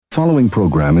Following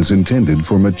program is intended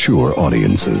for mature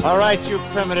audiences. All right, you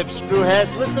primitive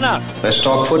screwheads, listen up. Let's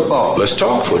talk football. Let's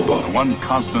talk football. One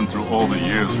constant through all the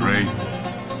years, Ray,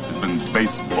 has been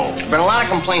baseball. Been a lot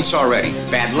of complaints already.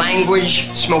 Bad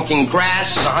language, smoking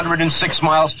grass. It's 106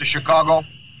 miles to Chicago.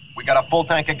 We got a full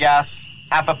tank of gas,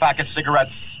 half a pack of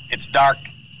cigarettes. It's dark,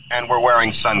 and we're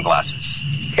wearing sunglasses.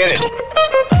 Hit it.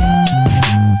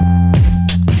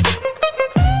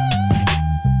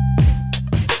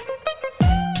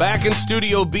 Back in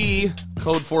Studio B,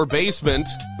 Code 4 Basement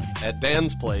at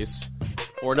Dan's place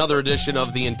for another edition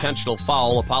of the Intentional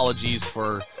Foul. Apologies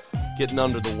for getting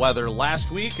under the weather last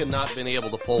week and not being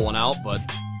able to pull one out, but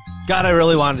God, I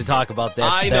really wanted to talk about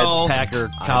that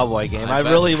Packer-Cowboy game. I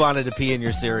really wanted to pee in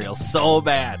your cereal so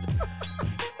bad.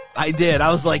 I did. I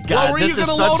was like, God, what were you going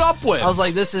to load up with? I was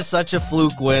like, this is such a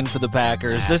fluke win for the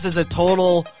Packers. This is a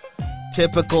total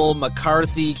typical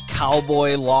McCarthy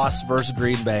Cowboy loss versus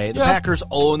Green Bay. The Packers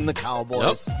own the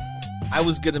Cowboys. Yep. I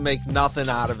was going to make nothing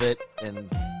out of it, and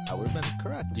I would have been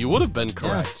correct. You would have been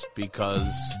correct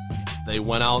because they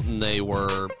went out and they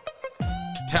were...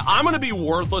 I'm going to be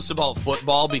worthless about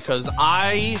football because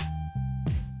I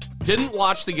didn't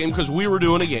watch the game because we were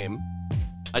doing a game.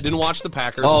 I didn't watch the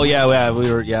Packers. Oh, we had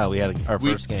our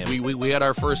first game. We had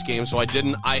our first game, so I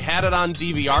had it on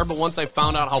DVR, but once I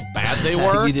found out how bad they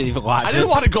were, you didn't even watch it. I didn't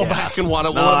want to go back and what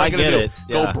am I going to do?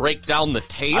 Yeah. Go break down the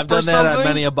tape I've done or something? that on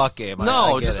many a Buck game.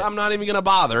 I'm not even going to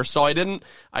bother, so I didn't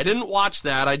watch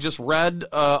that. I just read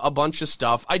a bunch of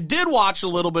stuff. I did watch a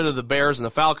little bit of the Bears and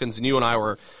the Falcons, and you and I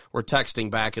were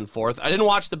texting back and forth. I didn't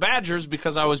watch the Badgers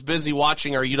because I was busy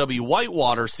watching our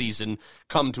UW-Whitewater season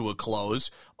come to a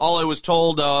close. All I was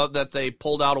told that they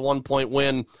pulled out a 1-point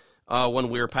win when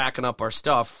we were packing up our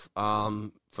stuff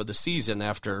for the season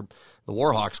after the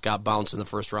Warhawks got bounced in the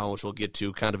first round, which we'll get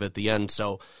to kind of at the end.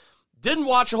 So didn't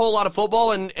watch a whole lot of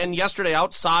football. And yesterday,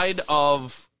 outside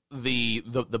of the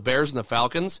Bears and the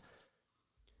Falcons,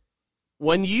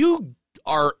 when you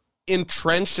are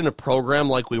entrenched in a program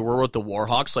like we were with the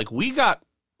Warhawks, like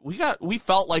we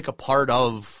felt like a part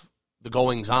of the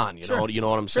goings on, you know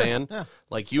what I'm saying? Yeah.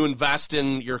 Like you invest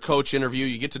in your coach interview,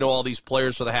 you get to know all these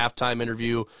players for the halftime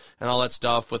interview and all that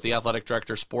stuff with the athletic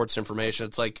director, sports information.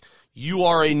 It's like you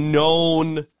are a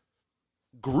known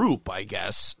group, I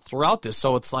guess, throughout this.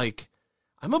 So it's like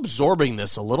I'm absorbing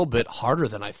this a little bit harder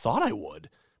than I thought I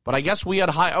would. But I guess we had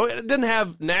it didn't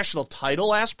have national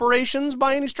title aspirations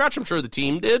by any stretch. I'm sure the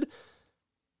team did.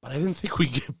 But I didn't think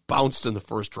we'd get bounced in the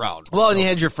first round. Well, and you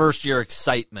had your first year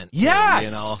excitement.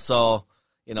 Yes.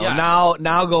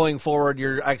 Now going forward,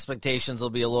 your expectations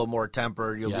will be a little more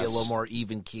tempered. You'll be a little more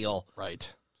even keel.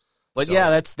 Right. But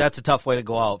that's a tough way to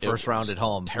go out, first round at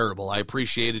home. Terrible. I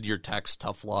appreciated your text,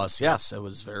 tough loss. Yes, it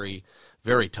was very,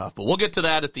 very tough. But we'll get to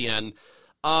that at the end.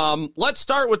 Let's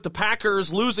start with the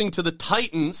Packers losing to the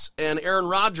Titans and Aaron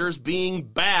Rodgers being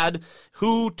bad,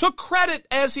 who took credit,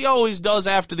 as he always does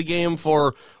after the game,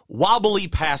 for wobbly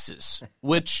passes,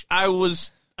 which I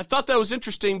thought that was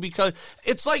interesting because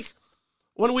it's like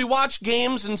when we watch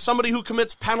games and somebody who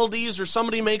commits penalties or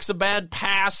somebody makes a bad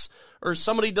pass or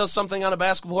somebody does something on a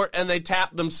basketball court and they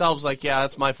tap themselves like, yeah,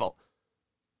 that's my fault.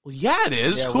 Well, yeah, it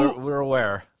is. Yeah, we're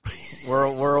aware.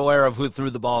 we're aware of who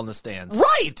threw the ball in the stands.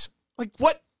 Right. Like,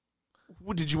 what?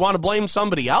 Did you want to blame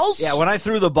somebody else? Yeah, when I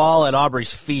threw the ball at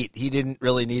Aubrey's feet, he didn't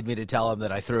really need me to tell him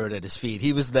that I threw it at his feet.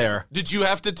 He was there. Did you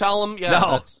have to tell him? Yeah,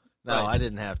 no, right. I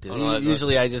didn't have to.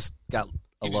 Usually I just got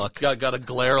a look. Got a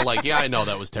glare like, yeah, I know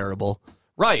that was terrible.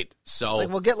 Right. So it's like,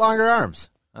 well, get longer arms.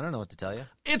 I don't know what to tell you.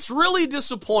 It's really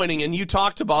disappointing, and you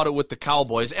talked about it with the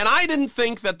Cowboys, and I didn't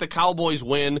think that the Cowboys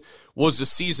win was a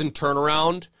season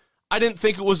turnaround. I didn't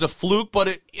think it was a fluke, but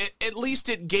at least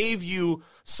it gave you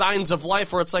signs of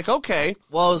life where it's like, okay.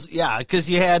 Well, yeah, because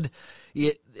you had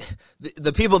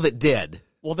the people that did.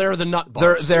 Well, they're the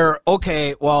nutballs. They're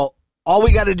okay, well, all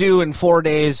we got to do in 4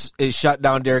 days is shut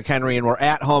down Derrick Henry, and we're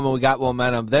at home and we got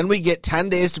momentum. Then we get 10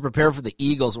 days to prepare for the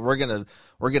Eagles, and we're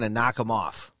gonna knock them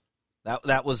off.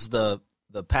 That was the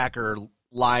Packer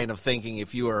line of thinking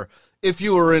if you were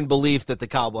in belief that the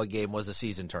Cowboy game was a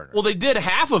season turner. Well, they did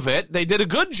half of it. They did a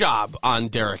good job on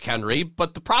Derrick Henry,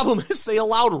 but the problem is they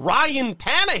allowed Ryan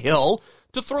Tannehill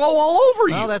to throw all over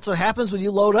you. Well, that's what happens when you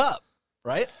load up,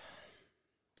 right?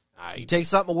 You take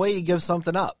something away, you give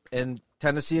something up, and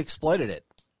Tennessee exploited it.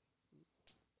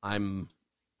 I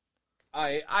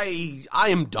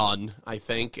am done, I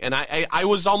think. And I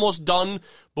was almost done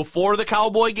before the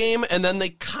Cowboy game, and then they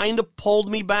kind of pulled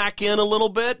me back in a little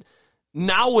bit.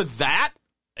 Now with that,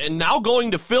 and now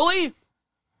going to Philly,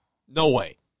 no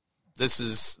way. This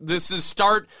is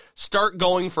start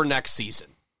going for next season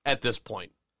at this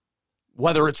point.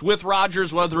 Whether it's with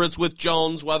Rodgers, whether it's with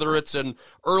Jones, whether it's an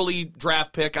early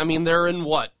draft pick. I mean, they're in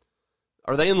what?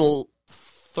 Are they in the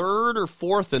third or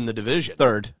fourth in the division?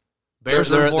 Third. Bears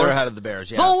they're are fourth? ahead of the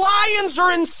Bears, yeah. The Lions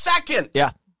are in second. Yeah.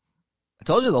 I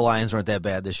told you the Lions weren't that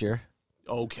bad this year.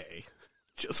 Okay.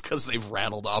 Just because they've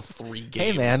rattled off 3 games.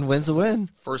 Hey, man, win's a win.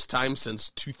 First time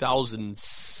since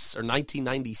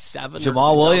 1997.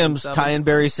 Jamal or Williams, 2007. tying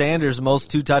Barry Sanders, most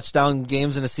 2 touchdown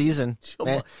games in a season.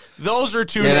 Man, Those are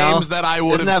 2 You know, names that I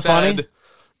would isn't have that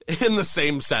said in the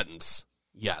same sentence.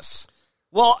 Yes.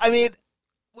 well, I mean,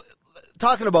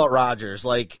 talking about Rodgers,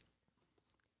 like,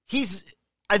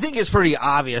 I think it's pretty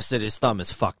obvious that his thumb is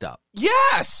fucked up.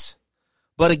 Yes.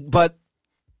 But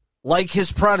like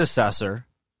his predecessor,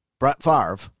 Brett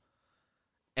Favre,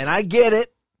 and I get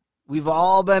it, we've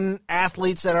all been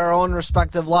athletes at our own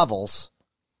respective levels.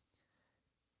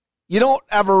 You don't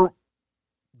ever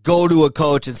go to a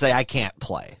coach and say, I can't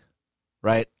play,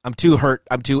 right? I'm too hurt.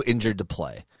 I'm too injured to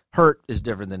play. Hurt is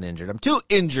different than injured. I'm too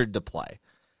injured to play.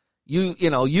 You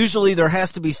know, usually there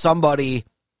has to be somebody,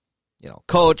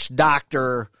 coach,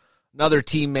 doctor, another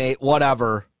teammate,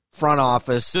 whatever, front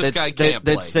office This guy can't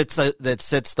play. that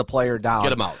sits the player down.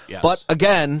 Get him out, yes. But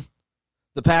again,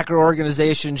 the Packer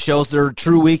organization shows their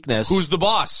true weakness. Who's the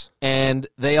boss? And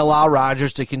they allow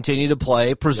Rodgers to continue to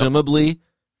play, presumably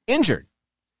injured.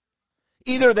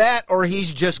 Either that or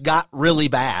he's just got really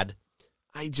bad.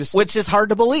 Which is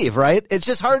hard to believe, right? It's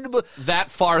just hard to believe. That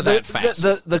far, that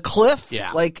fast. The cliff,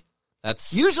 Yeah. like,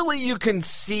 That's usually you can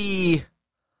see,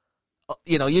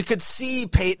 you could see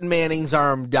Peyton Manning's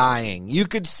arm dying. You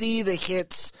could see the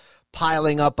hits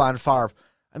piling up on Favre.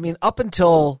 I mean, up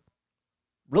until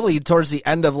really towards the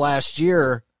end of last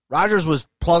year, Rodgers was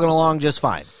plugging along just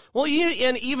fine. Well, yeah,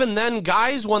 and even then,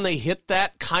 guys, when they hit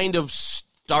that kind of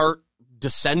start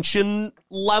dissension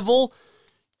level,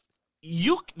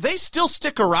 they still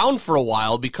stick around for a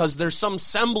while because there's some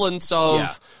semblance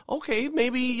of, okay,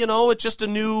 maybe, it's just a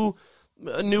new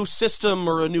system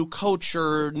or a new coach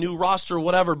or new roster or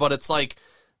whatever, but it's like,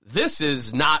 this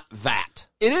is not that.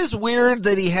 It is weird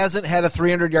that he hasn't had a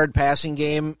 300-yard passing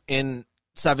game in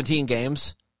 17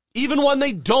 games. Even when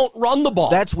they don't run the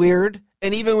ball. That's weird.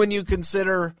 And even when you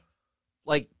consider,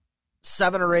 like,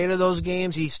 7 or 8 of those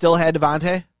games, he still had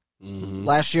Devontae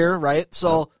last year, right?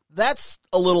 So that's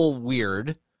a little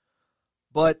weird.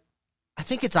 But I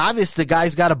think it's obvious the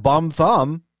guy's got a bum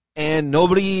thumb, and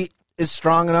nobody is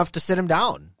strong enough to sit him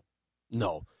down.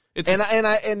 No.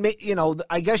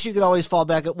 I guess you could always fall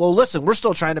back at, well, listen, we're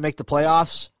still trying to make the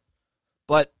playoffs,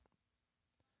 but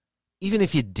even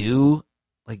if you do,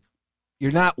 like,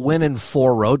 you're not winning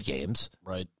 4 road games.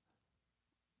 Right.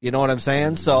 You know what I'm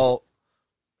saying? So,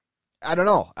 I don't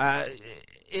know.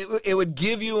 It would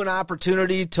give you an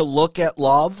opportunity to look at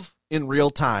Love in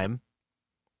real time.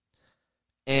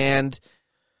 And,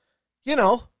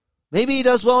 maybe he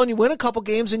does well and you win a couple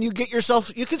games and you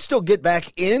can still get back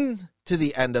in to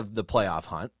the end of the playoff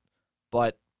hunt.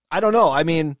 But I don't know. I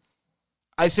mean,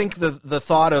 I think the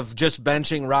thought of just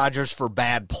benching Rodgers for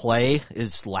bad play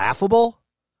is laughable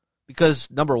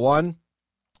because, number one,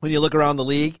 when you look around the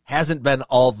league, hasn't been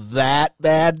all that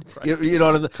bad. Right. You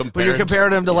know what I mean? When you're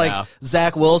comparing him to like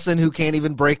Zach Wilson, who can't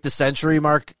even break the century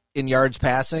mark in yards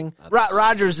passing.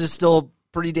 Rodgers is still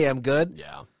pretty damn good.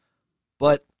 Yeah.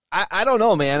 But I don't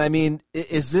know, man. I mean,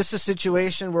 is this a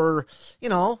situation where,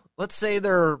 let's say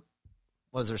there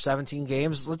 17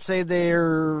 games? Let's say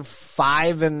they're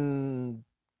 5-10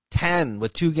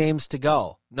 with 2 games to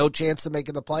go. No chance of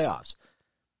making the playoffs.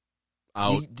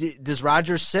 Does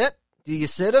Rodgers sit? Do you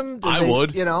sit him? I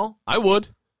would. I would.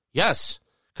 Yes.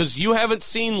 Because you haven't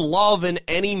seen Love in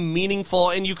any meaningful,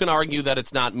 and you can argue that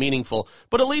it's not meaningful,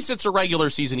 but at least it's a regular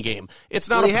season game. It's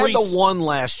not he had the one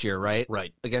last year, right?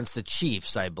 Right. Against the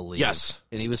Chiefs, I believe. Yes.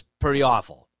 And he was pretty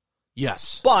awful.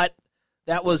 Yes. But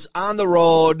that was on the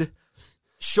road,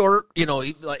 short,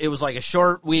 it was like a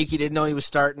short week. He didn't know he was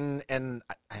starting, and,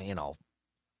 I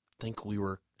think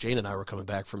Jane and I were coming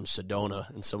back from Sedona,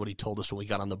 and somebody told us when we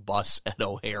got on the bus at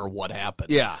O'Hare what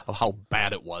happened. Yeah. Of how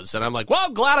bad it was. And I'm like,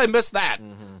 well, glad I missed that.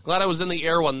 Mm-hmm. Glad I was in the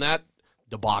air when that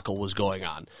debacle was going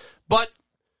on. But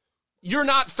you're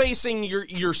not facing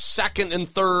your second and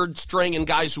third string and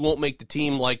guys who won't make the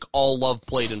team like all Love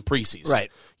played in preseason.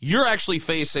 Right. You're actually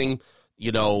facing,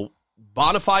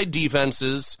 bona fide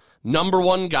defenses, number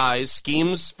one guys,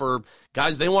 schemes for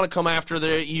guys, they want to come after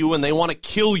you and they want to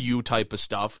kill you type of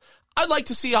stuff. I'd like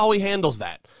to see how he handles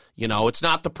that. It's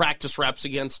not the practice reps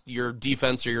against your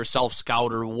defense or your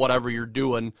self-scout or whatever you're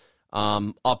doing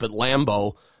up at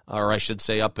Lambeau, or I should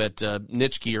say up at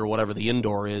Nitschke or whatever the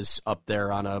indoor is up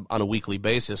there on a weekly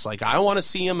basis. Like, I want to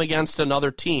see him against another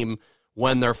team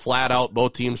when they're flat out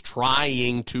both teams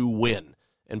trying to win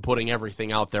and putting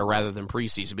everything out there rather than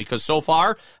preseason. Because so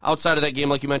far, outside of that game,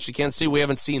 like you mentioned, Kansas City, we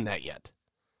haven't seen that yet.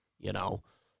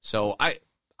 So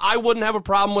I wouldn't have a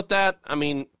problem with that. I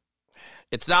mean,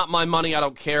 it's not my money. I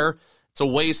don't care. It's a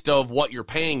waste of what you're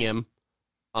paying him.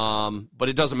 But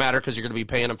it doesn't matter because you're going to be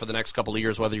paying him for the next couple of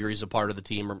years, whether he's a part of the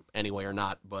team or anyway or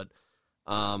not. But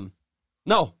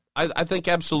no, I think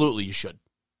absolutely you should.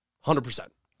 100%.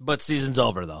 But season's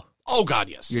over, though. Oh, God,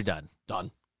 yes. You're done.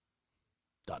 Done.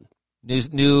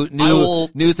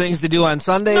 New things to do on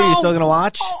Sunday? No, Are you still going to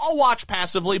watch? I'll watch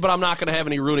passively, but I'm not going to have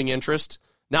any rooting interest.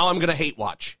 Now I'm going to hate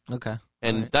watch. Okay.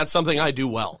 And that's something I do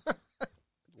well. A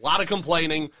lot of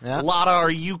complaining. Yeah. A lot of,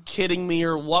 are you kidding me?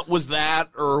 Or what was that?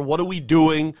 Or what are we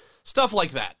doing? Stuff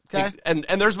like that. Okay. And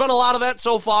there's been a lot of that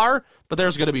so far, but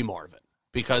there's going to be more of it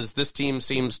because this team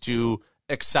seems to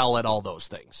excel at all those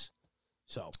things.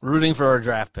 So Rooting for a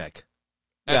draft pick.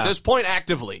 at this point,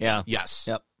 actively, Yeah. yes.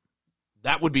 Yep.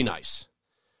 That would be nice.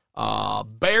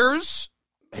 Bears,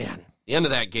 man, the end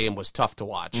of that game was tough to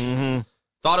watch. Mm-hmm.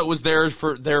 Thought it was there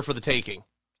for the taking,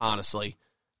 honestly.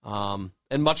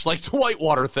 And much like the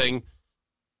Whitewater thing,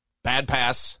 bad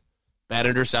pass, bad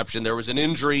interception. There was an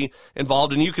injury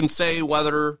involved, and you can say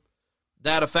whether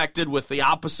that affected with the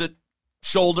opposite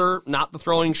shoulder, not the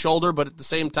throwing shoulder, but at the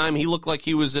same time, he looked like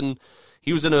he was in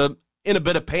a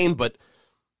bit of pain. But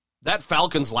that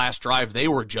Falcons last drive, they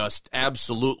were just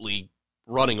absolutely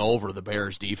running over the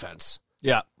Bears defense.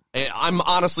 Yeah. I'm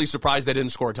honestly surprised they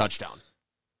didn't score a touchdown.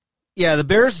 Yeah, the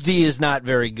Bears D is not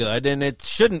very good, and it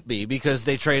shouldn't be because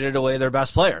they traded away their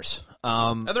best players.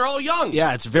 And they're all young.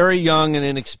 Yeah, it's very young and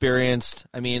inexperienced.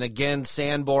 I mean, again,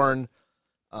 Sanborn,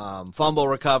 fumble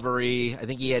recovery. I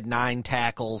think he had 9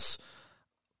 tackles.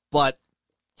 But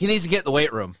he needs to get in the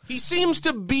weight room. He seems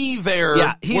to be there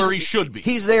where he should be.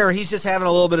 He's there. He's just having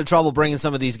a little bit of trouble bringing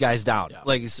some of these guys down,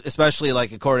 like especially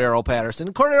like a Cordero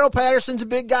Patterson. Cordero Patterson's a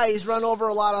big guy. He's run over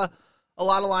a lot of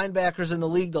linebackers in the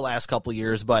league the last couple of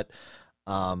years. But,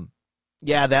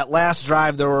 that last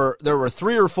drive, there were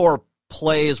 3 or 4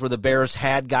 plays where the Bears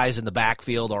had guys in the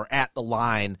backfield or at the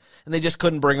line, and they just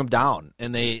couldn't bring them down.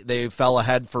 And they fell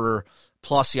ahead for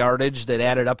plus yardage that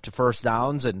added up to first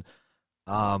downs. And,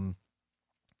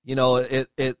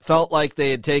 it felt like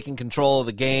they had taken control of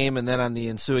the game, and then on the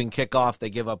ensuing kickoff, they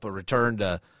give up a return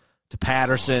to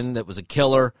Patterson that was a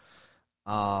killer.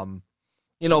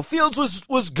 Fields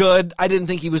was good. I didn't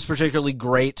think he was particularly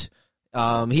great.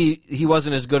 He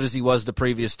wasn't as good as he was the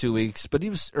previous 2 weeks, but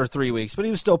 3 weeks, but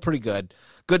he was still pretty good.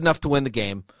 Good enough to win the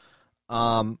game.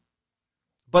 But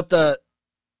the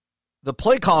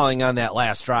play calling on that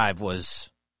last drive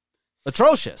was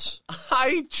atrocious.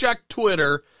 I checked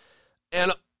Twitter,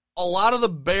 and a lot of the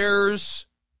Bears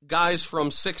guys from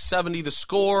 670 The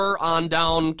Score on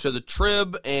down to the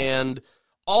Trib and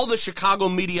all the Chicago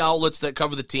media outlets that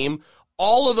cover the team,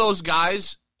 all of those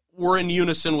guys were in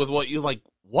unison with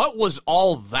what was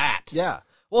all that? Yeah.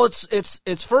 Well,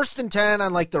 it's first and 10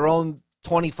 on like their own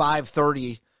 25,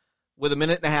 30 with a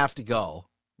minute and a half to go,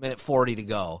 minute 40 to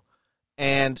go.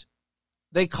 And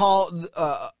they call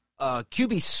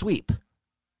QB sweep.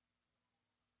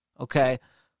 Okay.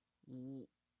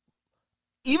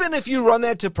 Even if you run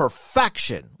that to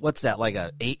perfection, what's that, like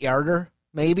a 8-yarder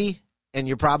maybe? And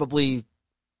you're probably,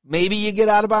 maybe you get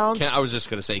out of bounds? I was just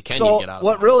going to say, can you get out of bounds?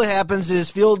 What really happens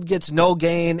is Field gets no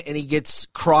gain and he gets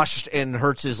crushed and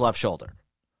hurts his left shoulder.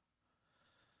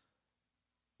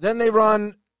 Then they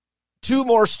run 2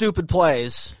 more stupid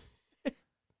plays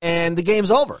and the game's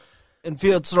over. And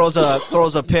Fields throws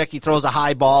a pick. He throws a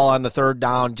high ball on the 3rd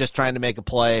down, just trying to make a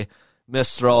play.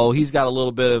 Missed throw. He's got a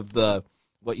little bit of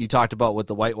what you talked about with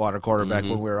the Whitewater quarterback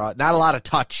when we were out. Not a lot of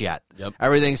touch yet. Yep.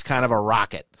 Everything's kind of a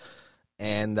rocket.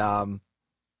 And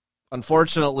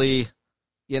unfortunately,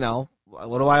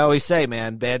 what do I always say,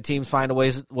 man? Bad teams find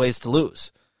ways to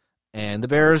lose. And the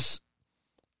Bears,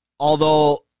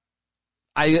 although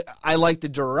I like the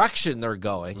direction they're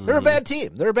going, they're a bad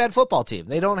team. They're a bad football team.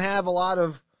 They don't have a lot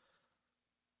of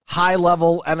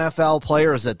high-level NFL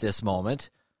players at this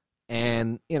moment.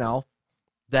 And,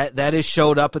 that has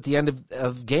showed up at the end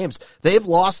of games. They've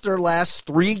lost their last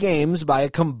 3 games by a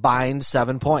combined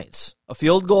 7 points. A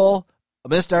field goal, a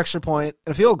missed extra point,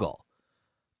 and a field goal.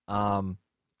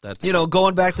 That's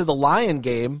going back to the Lion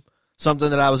game, something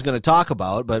that I was going to talk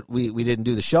about, but we didn't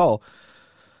do the show.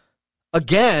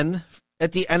 Again,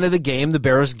 at the end of the game, the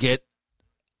Bears get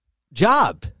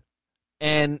jobbed.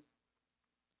 And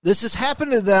this has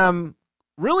happened to them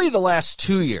really the last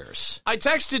 2 years. I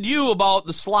texted you about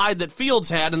the slide that Fields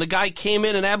had, and the guy came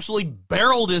in and absolutely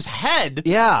barreled his head.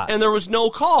 Yeah. And there was no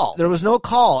call. There was no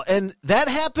call. And that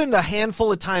happened a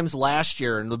handful of times last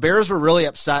year, and the Bears were really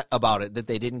upset about it, that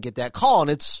they didn't get that call. And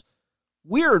it's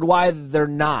weird why they're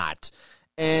not.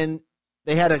 And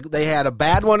they had a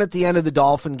bad one at the end of the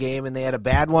Dolphin game, and they had a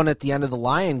bad one at the end of the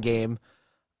Lion game.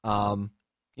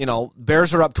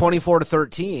 Bears are up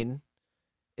 24-13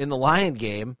 in the Lion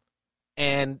game,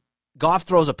 and Goff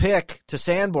throws a pick to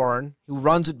Sanborn, who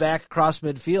runs it back across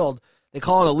midfield. They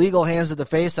call it illegal hands to the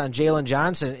face on Jalen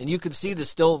Johnson, and you can see the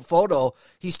still photo.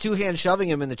 He's two-hand shoving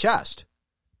him in the chest.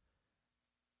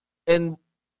 And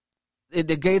it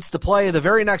negates the play. The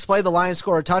very next play, the Lions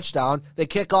score a touchdown. They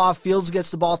kick off. Fields gets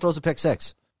the ball, throws a pick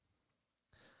six.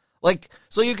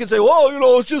 So you can say, well,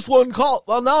 it's just one call.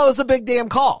 Well, no, it's a big damn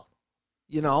call.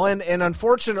 And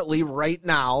unfortunately, right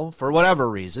now, for whatever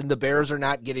reason, the Bears are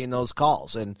not getting those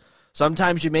calls. And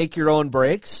sometimes you make your own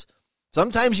breaks.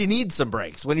 Sometimes you need some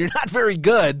breaks. When you're not very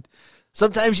good,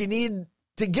 sometimes you need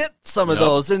to get some of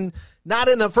those. And not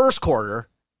in the first quarter.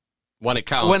 When it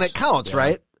counts. Yeah.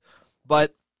 Right?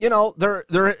 But,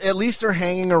 they're at least they're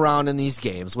hanging around in these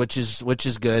games, which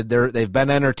is good. They've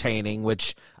been entertaining,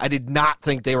 which I did not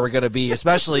think they were going to be,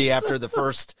 especially after the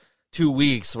first 2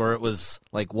 weeks where it was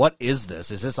like, what is this?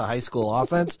 Is this a high school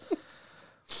offense?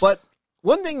 But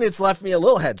one thing that's left me a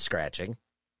little head scratching.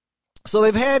 So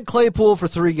they've had Claypool for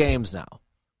 3 games now.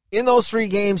 In those 3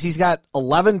 games, he's got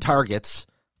 11 targets,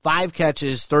 5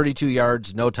 catches, 32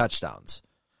 yards, no touchdowns.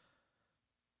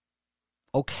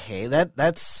 Okay,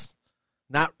 that's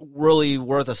not really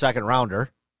worth a second rounder,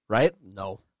 right?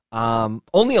 No.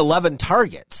 Only 11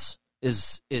 targets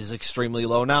is extremely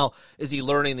low. Now, is he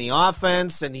learning the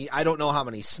offense? And I don't know how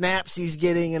many snaps he's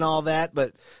getting and all that,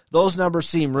 but those numbers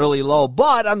seem really low.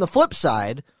 But on the flip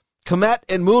side, Kmet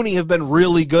and Mooney have been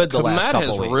really good the last couple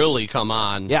weeks. Kmet has really come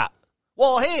on. Yeah.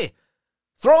 Well, hey,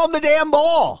 throw him the damn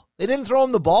ball. They didn't throw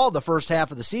him the ball the first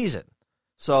half of the season.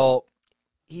 So,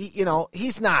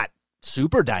 he's not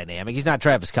super dynamic. He's not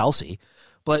Travis Kelce.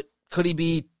 But could he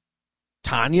be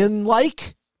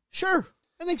Tanyan-like? Sure.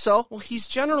 I think so. Well, he's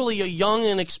generally a young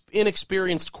and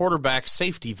inexperienced quarterback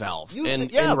safety valve.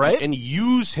 Right? And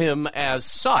use him as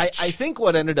such. I think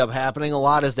what ended up happening a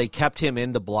lot is they kept him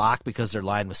in to block because their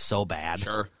line was so bad.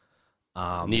 Sure.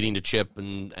 Needing to chip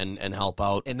and help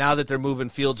out. And now that they're moving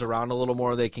Fields around a little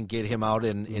more, they can get him out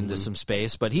into some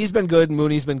space. But he's been good, and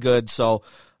Mooney's been good. So,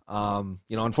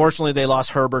 unfortunately, they lost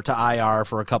Herbert to IR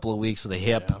for a couple of weeks with a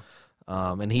hip. Yeah.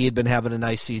 And he had been having a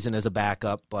nice season as a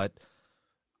backup. But,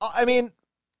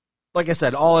 like I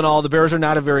said, all in all, the Bears are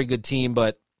not a very good team,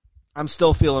 but I'm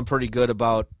still feeling pretty good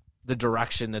about the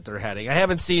direction that they're heading. I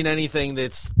haven't seen anything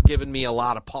that's given me a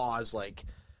lot of pause, like,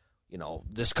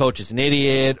 this coach is an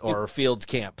idiot or Fields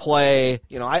can't play.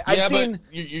 I've seen.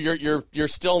 But you're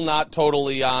still not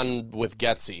totally on with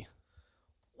Getsy.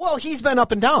 Well, he's been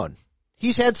up and down.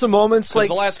 He's had some moments like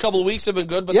the last couple of weeks have been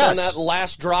good, but yes. then that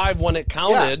last drive when it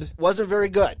counted wasn't very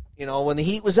good. When the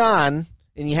heat was on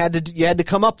and you had to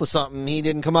come up with something, he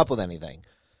didn't come up with anything.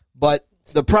 But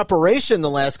the preparation the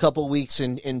last couple of weeks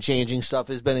in changing stuff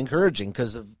has been encouraging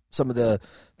because of some of the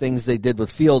things they did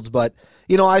with Fields. But,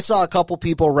 I saw a couple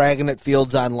people ragging at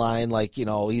Fields online, like,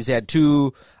 he's had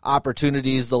 2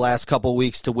 opportunities the last couple of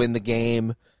weeks to win the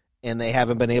game, and they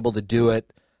haven't been able to do it.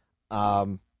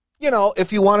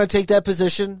 If you want to take that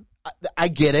position, I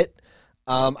get it.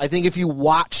 I think if you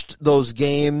watched those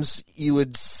games, you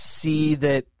would see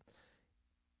that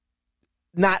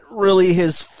not really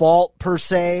his fault per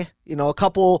se. A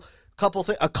couple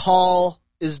things. A call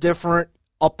is different.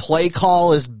 A play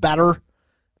call is better.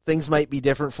 Things might be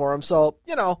different for him. So,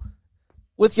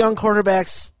 with young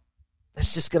quarterbacks,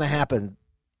 that's just going to happen.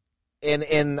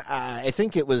 And I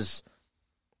think it was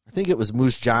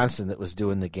Moose Johnson that was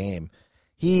doing the game.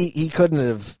 He couldn't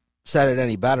have said it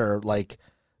any better. Like,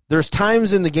 there's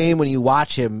times in the game when you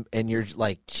watch him and you're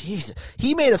like, Jesus.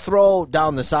 He made a throw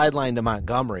down the sideline to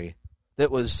Montgomery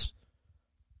that was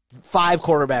 5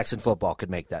 quarterbacks in football could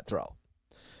make that throw.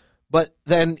 But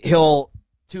then he'll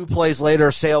 2 plays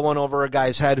later sail one over a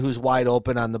guy's head who's wide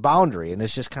open on the boundary. And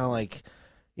it's just kind of like,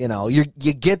 you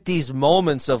get these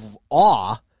moments of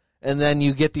awe. And then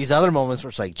you get these other moments where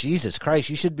it's like, Jesus Christ,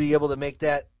 you should be able to make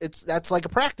that. That's like a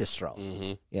practice throw,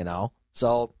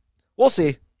 So we'll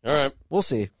see. All right, we'll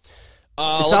see.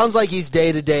 It sounds like he's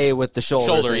day to day with the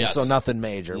shoulder thing, yes. So nothing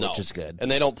major, which is good. And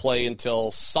they don't play until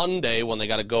Sunday when they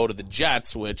got to go to the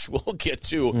Jets, which we'll get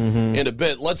to in a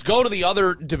bit. Let's go to the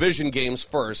other division games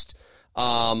first.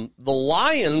 The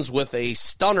Lions with a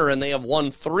stunner, and they have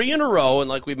won 3 in a row. And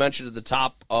like we mentioned at the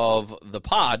top of the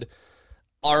pod,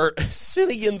 are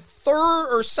sitting in third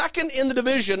or second in the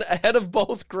division ahead of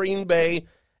both Green Bay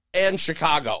and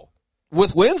Chicago.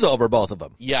 With wins over both of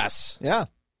them. Yes. Yeah.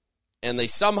 And they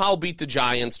somehow beat the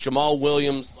Giants. Jamal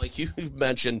Williams, like you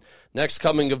mentioned, next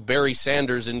coming of Barry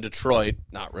Sanders in Detroit.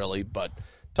 Not really, but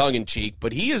tongue-in-cheek.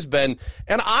 But he has been,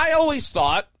 and I always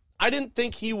thought, I didn't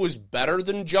think he was better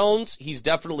than Jones. He's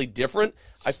definitely different.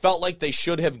 I felt like they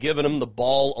should have given him the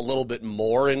ball a little bit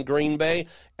more in Green Bay.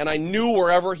 And I knew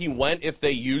wherever he went, if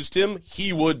they used him,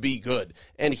 he would be good.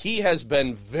 And he has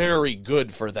been very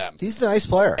good for them. He's a nice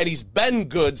player. And he's been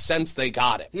good since they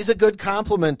got him. He's a good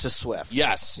compliment to Swift.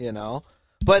 Yes. You know?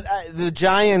 But the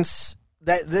Giants,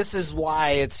 this is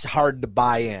why it's hard to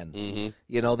buy in. Mm-hmm.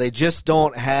 You know, they just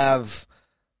don't have,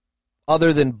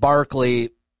 other than Barkley,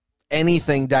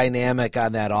 anything dynamic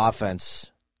on that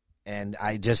offense. And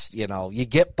I just, you know, you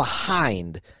get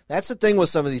behind. That's the thing with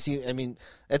some of these teams. I mean,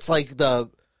 it's like the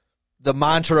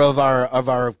mantra of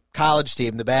our college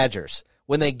team, the Badgers.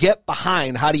 When they get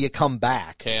behind, how do you come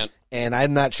back? Can't. And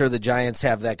I'm not sure the Giants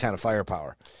have that kind of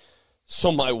firepower.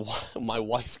 So my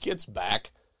wife gets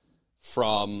back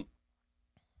from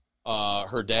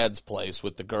her dad's place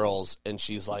with the girls, and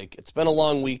she's like, it's been a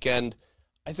long weekend.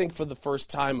 I think for the first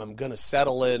time I'm going to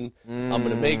settle in. I'm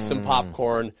going to make some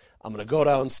popcorn. I'm going to go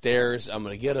downstairs. I'm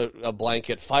going to get a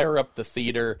blanket, fire up the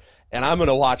theater, and I'm going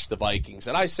to watch the Vikings.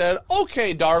 And I said,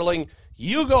 okay, darling,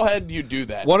 you go ahead and you do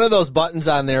that. One of those buttons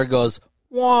on there goes,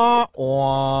 wah,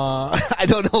 wah. I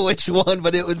don't know which one,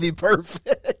 but it would be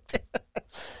perfect.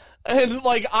 And,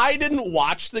 like, I didn't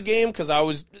watch the game because I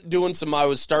was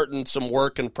starting some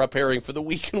work and preparing for the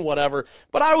week and whatever.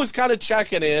 But I was kind of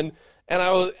checking in, and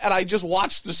I just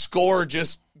watched the score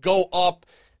just go up.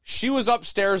 She was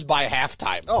upstairs by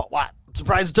halftime. Oh, wow. I'm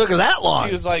surprised it took her that long.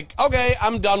 She was like, okay,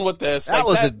 I'm done with this. That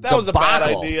was a bad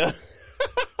debacle. idea.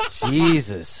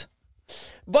 Jesus.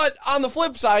 But on the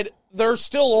flip side, they're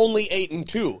still only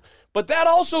 8-2. But that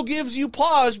also gives you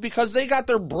pause because they got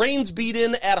their brains beat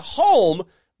in at home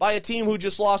by a team who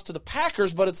just lost to the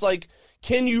Packers. But it's like,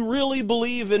 can you really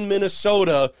believe in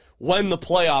Minnesota when the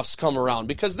playoffs come around?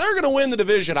 Because they're going to win the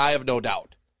division, I have no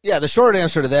doubt. Yeah, the short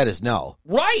answer to that is no.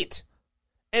 Right.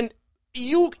 And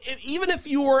even if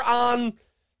you were on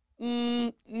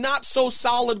not so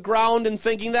solid ground and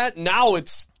thinking that, now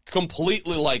it's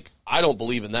completely like, I don't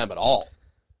believe in them at all.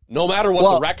 No matter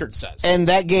what the record says. And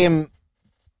that game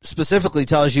specifically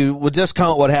tells you, we'll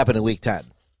discount what happened in Week 10.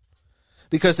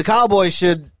 Because the Cowboys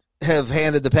should have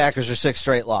handed the Packers their sixth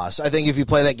straight loss. I think if you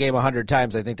play that game 100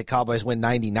 times, I think the Cowboys win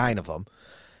 99 of them.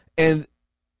 And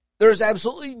there's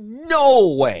absolutely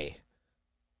no way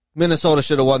Minnesota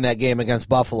should have won that game against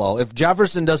Buffalo. If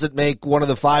Jefferson doesn't make one of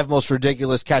the 5 most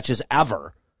ridiculous catches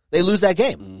ever, they lose that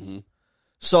game. Mm-hmm.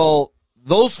 So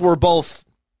those were both...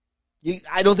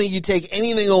 I don't think you take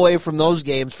anything away from those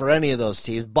games for any of those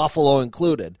teams, Buffalo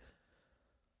included.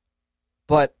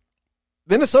 But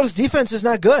Minnesota's defense is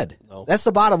not good. No. That's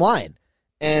the bottom line.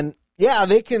 And yeah,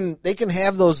 they can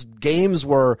have those games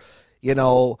where, you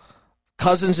know,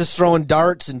 Cousins is throwing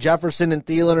darts and Jefferson and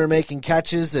Thielen are making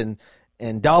catches and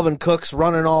Dalvin Cook's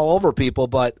running all over people.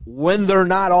 But when they're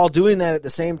not all doing that at the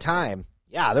same time,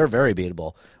 yeah, they're very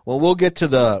beatable. Well, we'll get to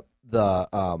the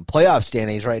playoff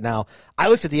standings right now. I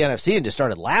looked at the NFC and just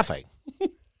started laughing.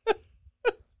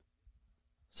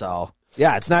 So,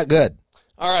 yeah, it's not good.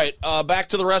 All right, back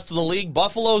to the rest of the league.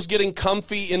 Buffalo's getting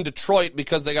comfy in Detroit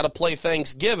because they got to play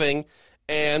Thanksgiving,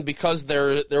 and because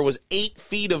there was 8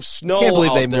 feet of snow Can't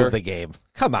believe out they there. moved the game.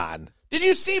 Come on. Did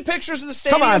you see pictures of the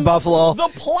stadium? Come on, Buffalo. The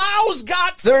plows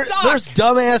got stuck. There's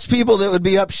dumbass people that would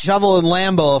be up shoveling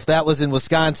Lambeau if that was in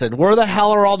Wisconsin. Where the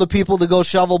hell are all the people to go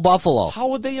shovel Buffalo? How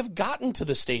would they have gotten to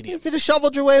the stadium? You could have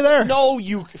shoveled your way there. No,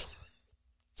 you...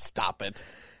 Stop it.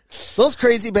 Those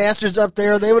crazy bastards up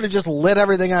there, they would have just lit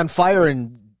everything on fire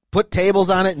and put tables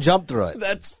on it and jumped through it.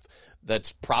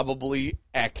 That's probably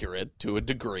accurate to a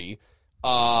degree.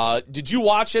 Did you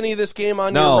watch any of this game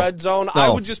on your Red Zone? No. I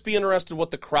would just be interested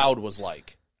what the crowd was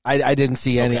like. I didn't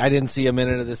see any. Okay. I didn't see a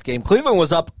minute of this game. Cleveland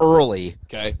was up early,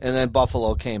 Okay. and then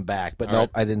Buffalo came back. But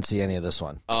nope, I didn't see any of this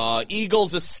one.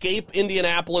 Eagles escape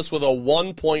Indianapolis with a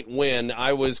 1-point win.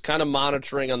 I was kind of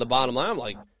monitoring on the bottom line. I'm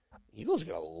like, Eagles are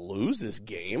going to lose this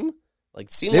game?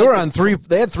 Like, seemed They like were on 3.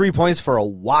 They had 3 points for a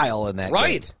while in that game.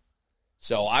 right.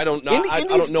 So I don't know. I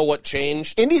don't know what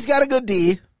changed. Indy's got a good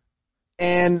D,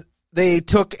 and they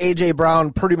took A.J.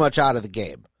 Brown pretty much out of the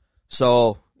game.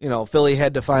 So, you know, Philly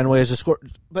had to find ways to score.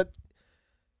 But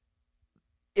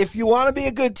if you want to be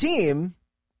a good team,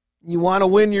 you want to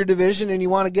win your division and you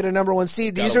want to get a number 1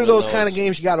 seed, these are those kind of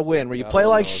games you got to win, where you play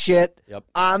like shit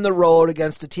on the road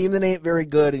against a team that ain't very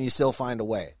good and you still find a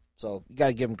way. So you got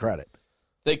to give them credit.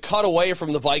 they cut away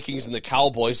from the Vikings and the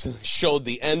Cowboys and showed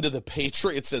the end of the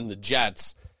Patriots and the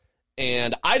Jets.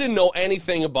 And I didn't know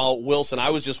anything about Wilson.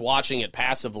 I was just watching it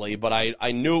passively, but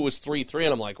I knew it was 3-3,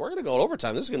 and I'm like, we're going to go to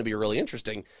overtime. This is going to be really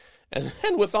interesting. And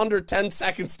then with under 10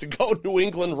 seconds to go, New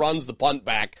England runs the punt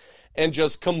back and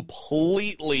just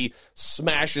completely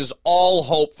smashes all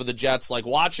hope for the Jets. Like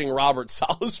watching Robert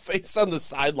Saleh's face on the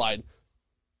sideline.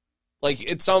 Like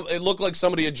it looked like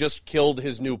somebody had just killed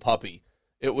his new puppy.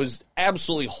 It was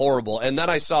absolutely horrible. And then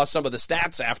I saw some of the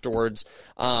stats afterwards,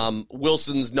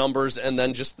 Wilson's numbers, and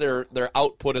then just their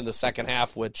output in the second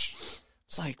half, which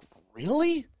was like,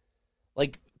 really?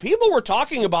 Like, people were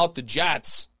talking about the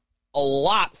Jets a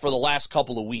lot for the last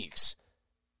couple of weeks.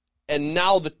 And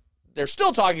now they're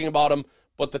still talking about them,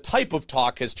 but the type of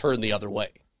talk has turned the other way.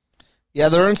 Yeah,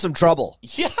 they're in some trouble.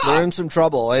 Yeah. They're in some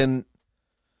trouble. And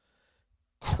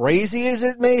crazy as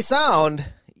it may sound,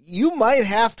 you might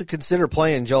have to consider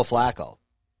playing Joe Flacco.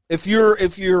 If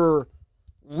you're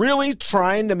really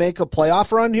trying to make a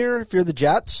playoff run here, if you're the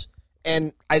Jets,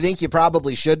 and I think you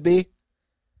probably should be,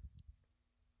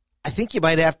 I think you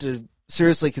might have to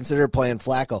seriously consider playing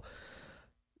Flacco.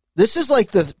 This is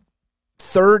like the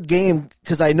third game,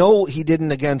 because I know he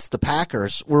didn't against the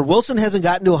Packers, where Wilson hasn't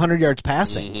gotten to 100 yards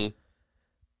passing. Mm-hmm.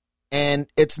 And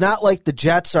it's not like the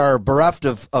Jets are bereft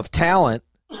of talent.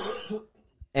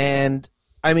 And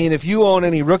I mean, if you own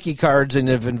any rookie cards and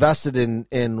have invested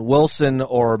in Wilson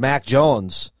or Mac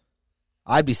Jones,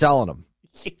 I'd be selling them.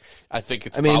 I think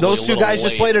it's. I mean, those two guys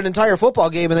just played an entire football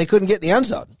game and they couldn't get in the end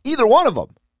zone. Either one of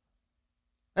them.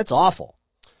 That's awful.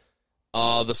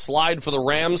 The slide for the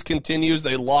Rams continues.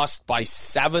 They lost by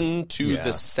 7 to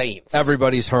the Saints.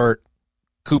 Everybody's hurt.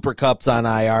 Cooper Kupp's on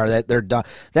IR. They're done.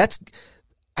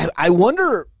 I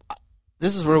wonder.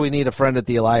 This is where we need a friend at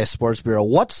the Elias Sports Bureau.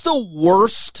 What's the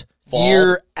worst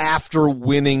year after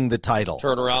winning the title?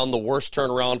 Turnaround, the worst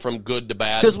turnaround from good to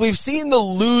bad. Because we've seen the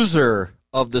loser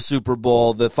of the Super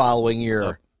Bowl the following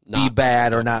year be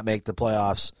bad or not make the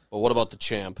playoffs. But what about the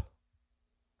champ?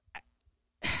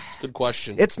 Good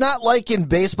question. It's not like in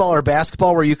baseball or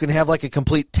basketball where you can have like a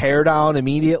complete teardown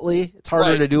immediately. It's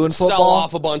harder to do in football. Sell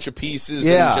off a bunch of pieces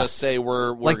and just say we're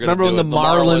like, going to remember when the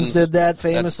Marlins did that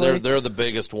famously? They're the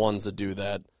biggest ones that do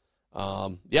that.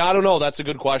 I don't know. That's a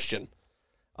good question.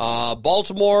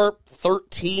 Baltimore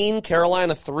 13,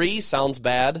 Carolina 3. Sounds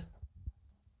bad.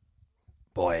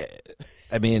 Boy,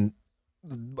 I mean,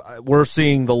 we're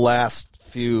seeing the last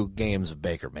few games of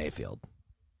Baker Mayfield.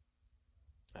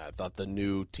 I thought the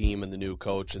new team and the new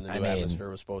coach and the new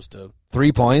atmosphere was supposed to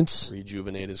 3 points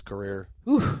rejuvenate his career.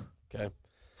 Whew. Okay.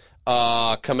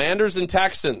 Commanders and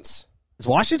Texans. Is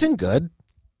Washington good?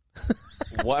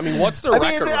 Well, I mean, what's their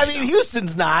record? I mean,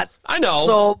 Houston's not. I know.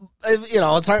 So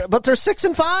it's hard, but they're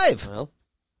 6-5. Well,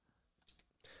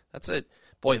 that's it.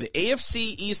 Boy, the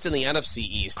AFC East and the NFC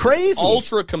East crazy, is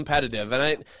ultra competitive, and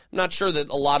I'm not sure that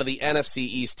a lot of the NFC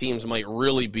East teams might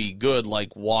really be good,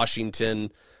 like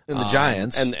Washington and the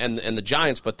Giants, and the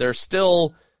Giants, but they're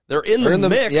in the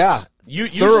mix. Yeah,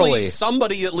 usually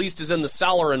somebody at least is in the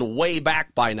cellar and way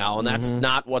back by now, and that's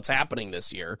not what's happening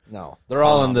this year. No, they're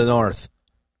all in the north.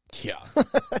 Yeah.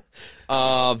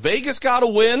 Vegas got a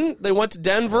win. They went to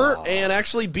Denver and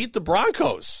actually beat the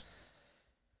Broncos.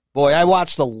 Boy, I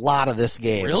watched a lot of this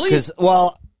game. Really? Because,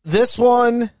 this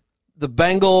one, the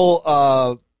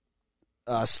Bengal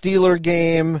Steeler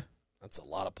game. That's a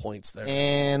lot of points there.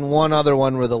 And one other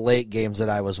one were the late games that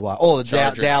I was watching. Oh, the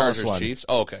Dallas Chargers, one. Chiefs?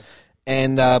 Oh, okay.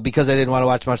 And because I didn't want to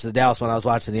watch much of the Dallas one, I was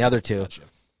watching the other two. Gotcha.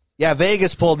 Yeah,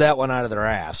 Vegas pulled that one out of their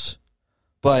ass.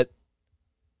 But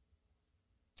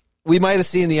we might have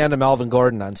seen the end of Melvin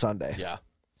Gordon on Sunday. Yeah.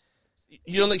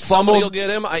 You don't think somebody will get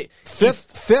him?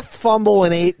 Fifth fumble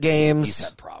in 8 games. He's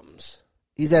had problems.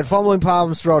 He's had fumbling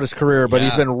problems throughout his career, but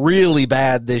he's been really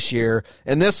bad this year.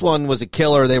 And this one was a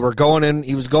killer. He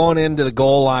was going into the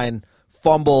goal line,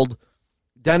 fumbled.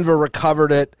 Denver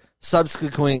recovered it.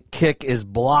 Subsequent kick is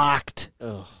blocked.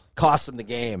 Ugh. Cost him the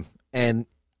game. And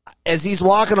as he's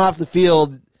walking off the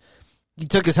field, he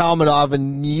took his helmet off,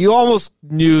 and you almost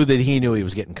knew that he knew he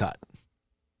was getting cut.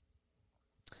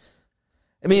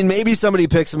 I mean, maybe somebody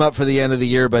picks him up for the end of the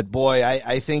year, but boy,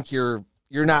 I think you're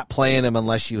not playing him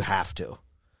unless you have to,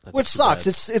 which sucks.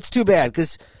 Bad. It's too bad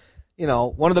because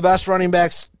one of the best running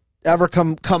backs ever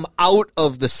come out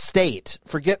of the state.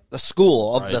 Forget the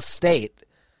school of the state,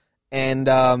 and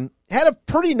had a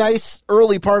pretty nice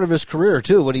early part of his career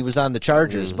too when he was on the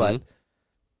Chargers, but.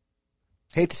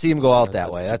 Hate to see him go out that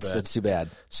way. That's too bad.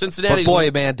 Cincinnati. But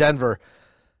boy, man, Denver,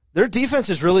 their defense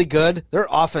is really good. Their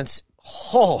offense,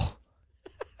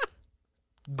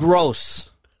 gross.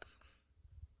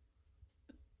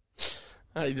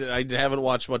 I haven't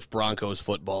watched much Broncos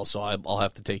football, so I'll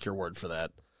have to take your word for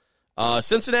that.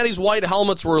 Cincinnati's white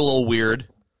helmets were a little weird.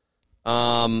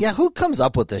 Yeah, who comes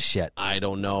up with this shit? I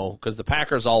don't know, because the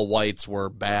Packers all whites were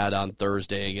bad on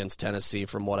Thursday against Tennessee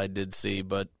from what I did see,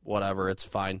 but whatever, it's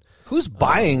fine. Who's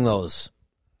buying those?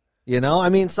 You know, I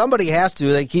mean, somebody has to.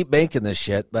 They keep making this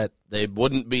shit, but They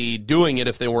wouldn't be doing it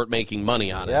if they weren't making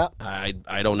money on it. Yeah.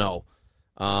 I don't know.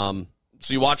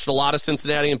 So you watched a lot of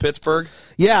Cincinnati and Pittsburgh?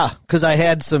 yeah, because I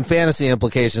had some fantasy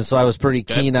implications, so I was pretty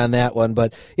keen on that one.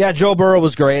 But yeah, Joe Burrow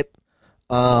was great.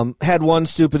 Had one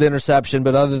stupid interception,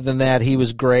 but other than that, he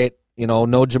was great. You know,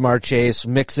 no Jamar Chase.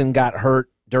 Mixon got hurt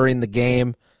during the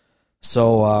game.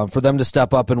 So for them to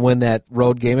step up and win that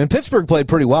road game, and Pittsburgh played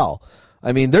pretty well.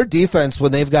 I mean, their defense,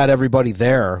 when they've got everybody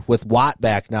there with Watt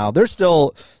back now, they're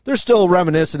still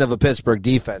reminiscent of a Pittsburgh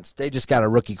defense. They just got a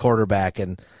rookie quarterback,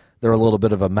 and they're a little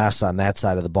bit of a mess on that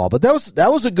side of the ball. But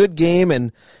that was a good game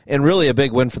and really a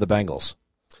big win for the Bengals.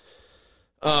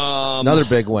 Another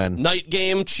big win. Night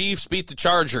game, Chiefs beat the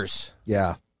Chargers.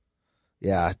 Yeah.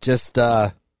 Just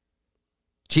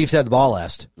Chiefs had the ball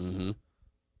last. Mm-hmm. I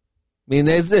mean,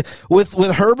 with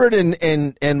Herbert and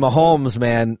Mahomes,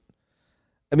 man.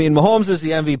 I mean, Mahomes is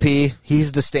the MVP.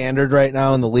 He's the standard right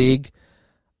now in the league.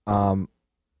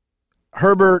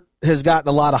 Herbert has gotten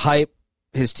a lot of hype.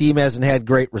 His team hasn't had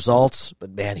great results, but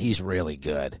man, he's really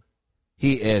good.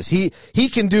 He is. He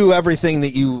can do everything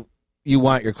that you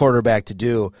want your quarterback to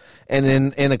do. And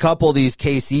in a couple of these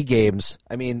KC games,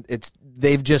 I mean,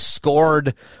 they've just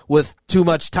scored with too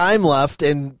much time left,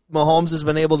 and Mahomes has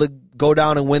been able to go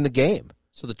down and win the game.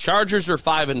 So the Chargers are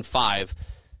 5-5.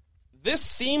 This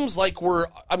seems like are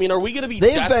we going to be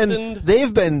destined?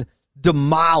 They've been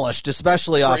demolished,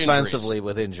 especially for offensively injuries.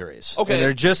 with injuries. Okay. And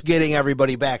they're just getting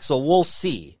everybody back, so we'll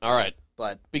see. All right.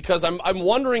 But because I'm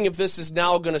wondering if this is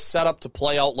now going to set up to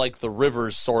play out like the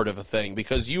Rivers sort of a thing,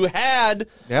 because you had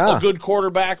a good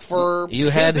quarterback for you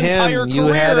had his entire him, career,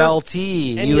 you had LT,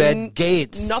 you had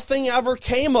Gates. Nothing ever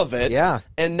came of it. Yeah.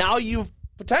 And now you've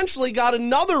potentially got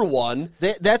another one.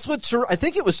 That's what I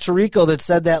think it was Tirico that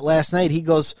said that last night. He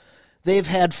goes, they've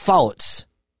had Fouts.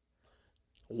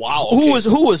 Wow. Okay.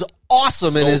 Who was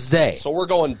awesome in his day. So we're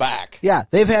going back. Yeah,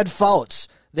 they've had Fouts.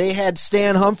 They had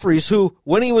Stan Humphries, who,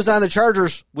 when he was on the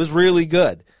Chargers, was really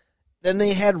good. Then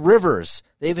they had Rivers.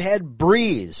 They've had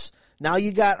Breeze. Now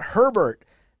you got Herbert.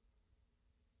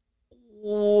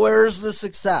 Where's the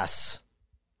success?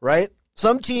 Right?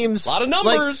 Some teams... A lot of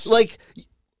numbers. Like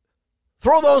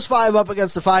throw those five up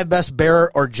against the five best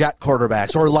Bear or Jet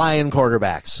quarterbacks or Lion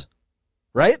quarterbacks.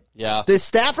 Right? Yeah. Does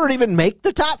Stafford even make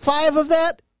the top five of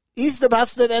that? He's the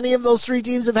best that any of those three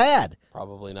teams have had.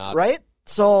 Probably not. Right?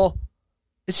 So...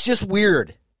 it's just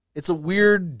weird. It's a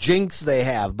weird jinx they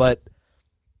have, but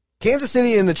Kansas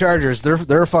City and the Chargers,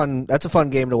 they're fun. That's a fun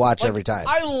game to watch every time.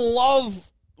 I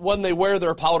love when they wear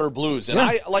their powder blues, and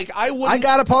Yeah. I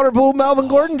got a powder blue Melvin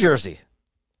Gordon jersey.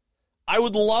 I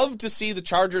would love to see the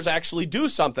Chargers actually do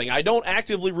something. I don't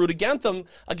actively root against them,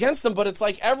 but it's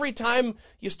like every time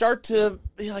you start to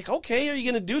be like, okay, are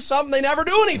you going to do something? They never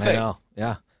do anything. I know.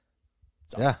 Yeah.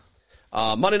 Yeah.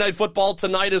 Monday Night Football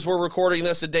tonight as we're recording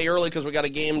this a day early because we got a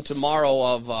game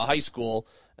tomorrow of high school,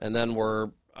 and then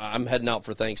I'm heading out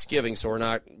for Thanksgiving, so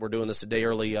we're doing this a day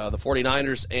early. The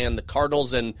 49ers and the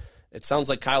Cardinals, and it sounds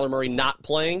like Kyler Murray not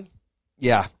playing.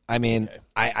 Yeah. I mean,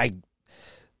 okay.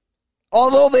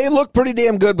 Although they look pretty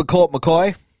damn good with Colt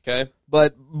McCoy. Okay.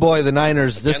 But boy, the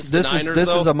Niners, this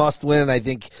is a must win. I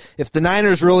think if the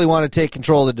Niners really want to take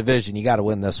control of the division, you got to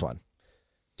win this one.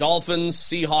 Dolphins,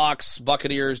 Seahawks,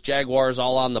 Buccaneers, Jaguars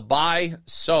all on the bye.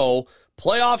 So,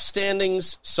 playoff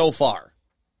standings so far.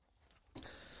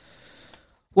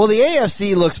 Well, the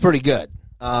AFC looks pretty good.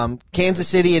 Kansas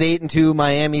City at 8-2,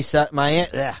 Miami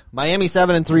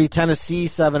 7-3, Tennessee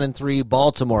 7-3,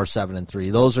 Baltimore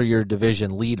 7-3. Those are your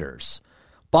division leaders.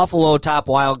 Buffalo top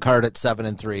wild card at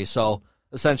 7-3, so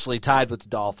essentially tied with the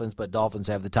Dolphins, but Dolphins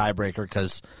have the tiebreaker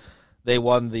because they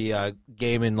won the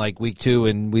game in like week 2,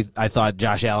 and I thought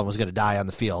Josh Allen was going to die on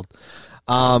the field.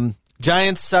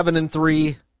 Giants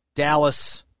 7-3,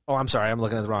 Dallas. Oh, I'm sorry, I'm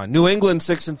looking at the wrong. New England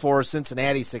 6-4,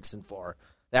 Cincinnati 6-4.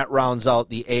 That rounds out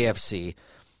the AFC.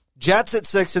 Jets at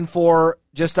 6-4,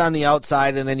 just on the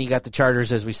outside, and then you got the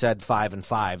Chargers, as we said,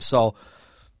 5-5. So,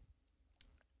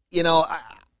 you know,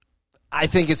 I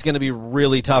think it's going to be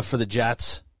really tough for the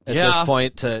Jets at this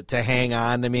point to hang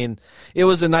on. I mean, it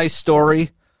was a nice story,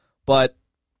 but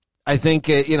I think,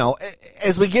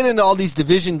 as we get into all these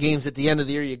division games at the end of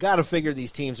the year, you got to figure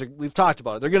these teams, we've talked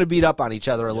about it, they're going to beat up on each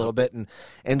other a little bit, and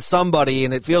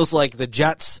it feels like the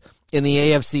Jets in the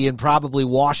AFC and probably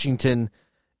Washington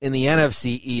in the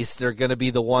NFC East are going to be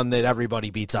the one that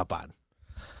everybody beats up on.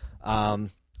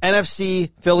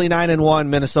 NFC, Philly 9-1,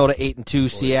 Minnesota 8-2,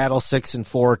 Seattle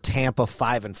 6-4, Tampa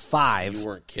 5-5. You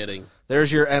weren't kidding.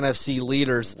 There's your NFC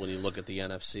leaders. When you look at the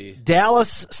NFC,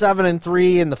 Dallas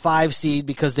 7-3 in the 5 seed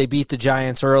because they beat the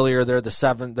Giants earlier. They're the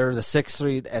 6th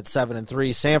seed at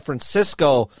 7-3. San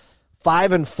Francisco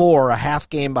 5-4, a half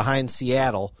game behind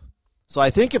Seattle. So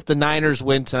I think if the Niners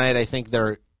win tonight, I think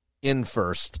they're in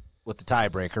first with the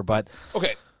tiebreaker. But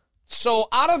okay, so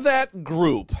out of that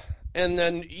group, and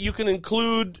then you can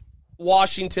include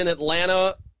Washington,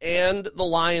 Atlanta, and the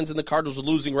Lions and the Cardinals with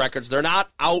losing records. They're not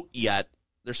out yet.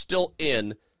 They're still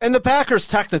in. And the Packers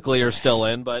technically are still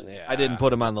in, but I didn't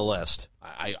put them on the list.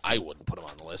 I wouldn't put them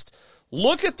on the list.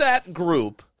 Look at that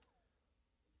group.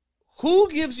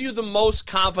 Who gives you the most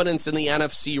confidence in the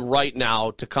NFC right now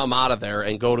to come out of there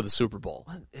and go to the Super Bowl?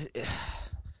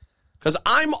 Because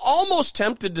I'm almost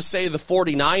tempted to say the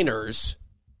 49ers,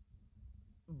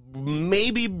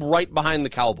 maybe right behind the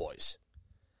Cowboys.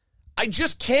 I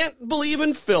just can't believe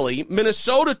in Philly.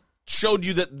 Minnesota showed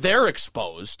you that they're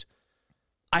exposed.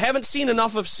 I haven't seen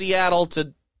enough of Seattle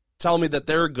to tell me that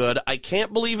they're good. I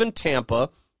can't believe in Tampa.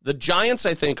 The Giants,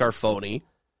 I think, are phony.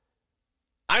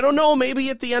 I don't know, maybe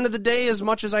at the end of the day, as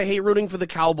much as I hate rooting for the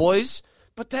Cowboys,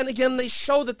 but then again, they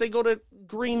show that they go to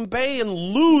Green Bay and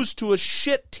lose to a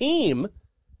shit team.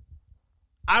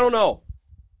 I don't know.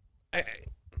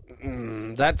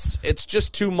 It's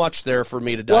just too much there for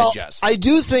me to digest. I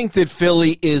do think that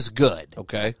Philly is good.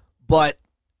 Okay. But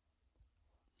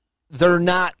they're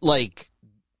not like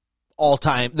all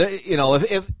time. You know,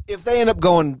 if they end up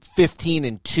going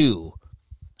 15-2,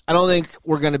 I don't think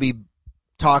we're going to be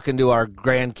talking to our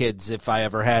grandkids, if I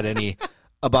ever had any,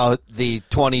 about the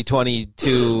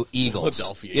 2022 Eagles.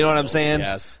 Philadelphia you know what I'm Eagles, saying?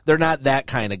 yes. They're not that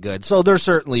kind of good. So they're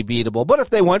certainly beatable. But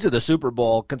if they went to the Super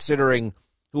Bowl, considering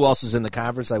who else is in the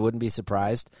conference, I wouldn't be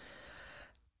surprised.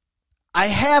 I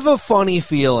have a funny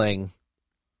feeling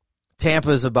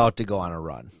Tampa's about to go on a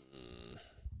run.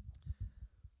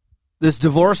 This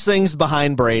divorce thing's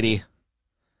behind Brady.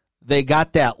 They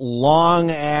got that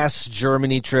long-ass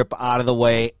Germany trip out of the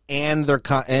way, and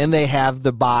they have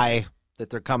the bye that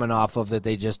they're coming off of that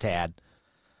they just had.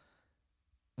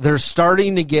 They're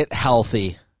starting to get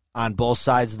healthy on both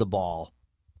sides of the ball.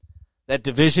 That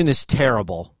division is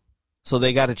terrible, so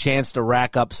they got a chance to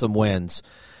rack up some wins.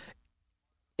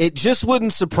 It just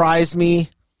wouldn't surprise me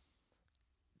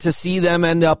to see them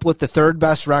end up with the third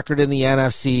best record in the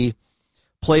NFC,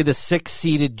 play the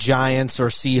 6th-seeded Giants or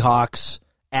Seahawks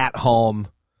at home,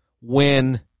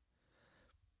 win,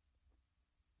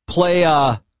 play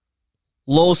a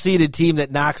low-seeded team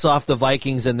that knocks off the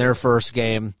Vikings in their first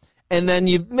game, and then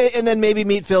maybe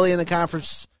meet Philly in the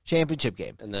conference championship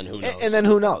game. And then who knows? And then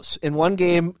who knows? In one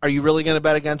game, are you really going to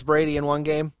bet against Brady in one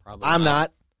game? Probably I'm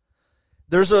not.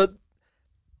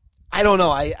 I don't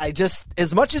know. I just,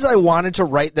 as much as I wanted to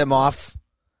write them off,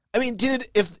 I mean, dude,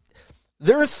 if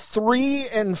they're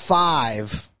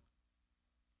 3-5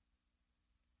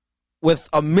 with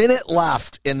a minute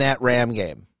left in that Ram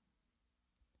game,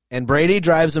 and Brady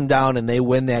drives them down and they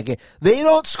win that game, they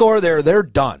don't score there, they're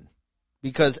done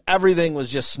because everything was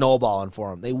just snowballing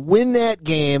for them. They win that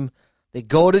game, they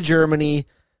go to Germany,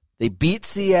 they beat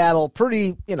Seattle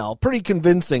pretty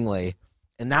convincingly,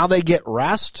 and now they get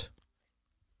rest.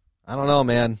 I don't know,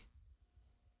 man.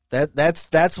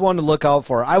 That's one to look out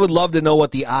for. I would love to know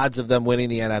what the odds of them winning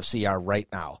the NFC are right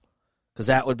now, because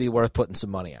that would be worth putting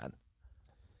some money on.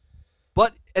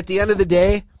 But at the end of the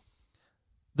day,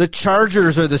 the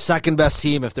Chargers are the second best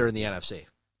team if they're in the NFC,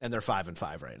 and they're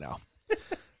 5-5 right now.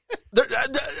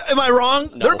 Am I wrong?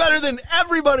 No. They're better than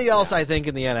everybody else, I think,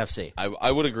 in the NFC. I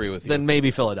would agree with you. Than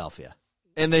maybe Philadelphia.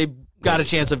 And they got a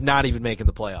chance of not even making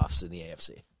the playoffs in the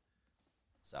AFC.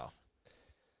 So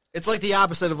it's like the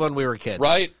opposite of when we were kids.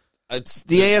 Right.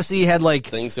 The AFC had like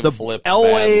things have the flipped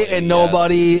Elway badly, and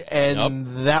nobody, yes.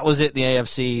 and that was it in the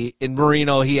AFC. In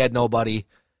Marino, he had nobody.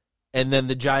 And then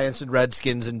the Giants and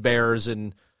Redskins and Bears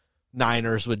and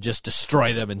Niners would just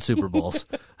destroy them in Super Bowls.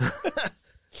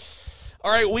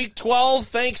 All right, Week 12,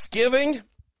 Thanksgiving.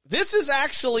 This is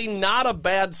actually not a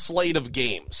bad slate of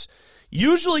games.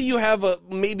 Usually you have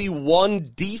maybe one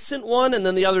decent one, and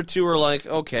then the other two are like,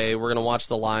 okay, we're going to watch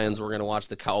the Lions, we're going to watch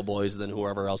the Cowboys, and then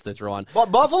whoever else they throw on.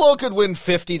 But Buffalo could win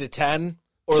 50-10,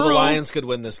 or True. the Lions could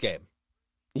win this game.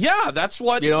 Yeah, that's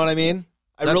what... You know what I mean?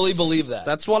 I really believe that.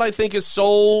 That's what I think is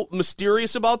so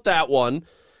mysterious about that one.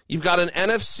 You've got an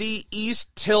NFC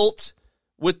East tilt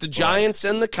with the Giants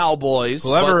and the Cowboys.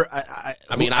 Whoever,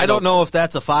 but, I don't know if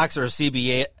that's a Fox or a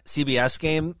CBS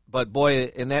game, but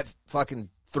boy, in that fucking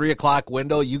 3 o'clock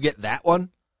window, you get that one.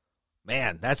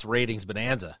 Man, that's ratings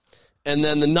bonanza. And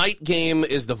then the night game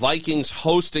is the Vikings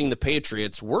hosting the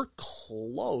Patriots. We're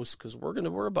close because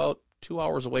we're about 2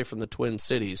 hours away from the Twin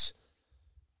Cities.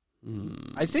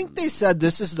 I think they said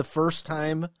this is the first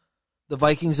time the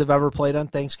Vikings have ever played on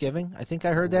Thanksgiving. I think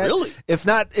I heard that. Really? If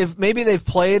not, if maybe they've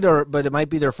played, but it might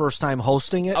be their first time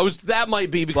hosting it. That might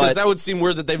be because But- that would seem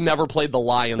weird that they've never played the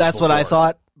Lions. That's what I before.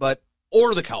 thought. But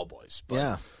Or the Cowboys. But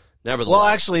yeah. Nevertheless. Well,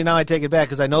 actually, now I take it back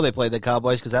because I know they played the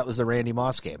Cowboys because that was the Randy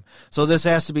Moss game. So this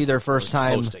has to be their first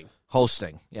time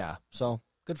hosting. Yeah. So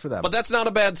good for them. But that's not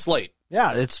a bad slate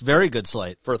yeah, it's very good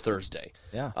slate. for Thursday.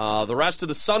 Yeah. The rest of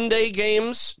the Sunday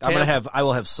games. I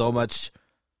will have so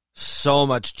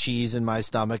much cheese in my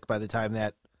stomach by the time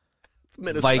that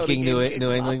Minnesota Viking game New kicks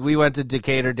England. off. We went to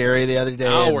Decatur Dairy the other day.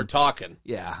 Now and- we're talking.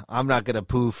 Yeah, I'm not gonna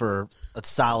poo for a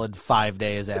solid 5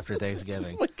 days after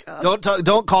Thanksgiving. Oh my God.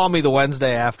 Don't call me the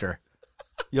Wednesday after.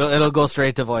 It'll go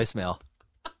straight to voicemail.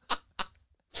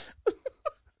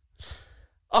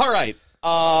 All right.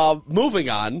 Moving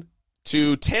on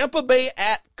to Tampa Bay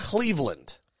at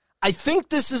Cleveland. I think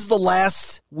this is the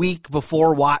last week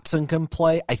before Watson can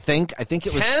play. I think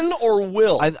it was. Can or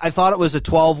will? I thought it was a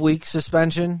 12-week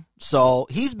suspension. So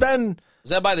he's been.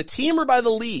 Is that by the team or by the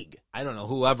league? I don't know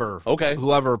whoever. Okay.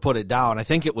 Whoever put it down. I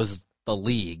think it was the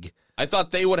league. I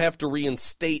thought they would have to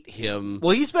reinstate him.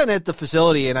 Well, he's been at the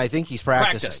facility, and I think he's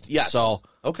practicing. Practiced, yes. So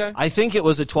Okay. I think it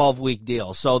was a 12-week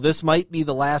deal. So this might be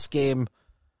the last game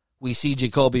we see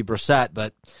Jacoby Brissett,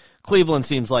 but Cleveland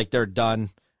seems like they're done.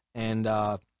 And,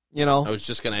 I was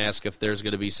just going to ask if there's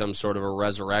going to be some sort of a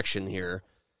resurrection here.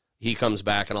 He comes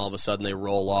back, and all of a sudden they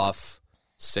roll off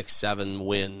 6-7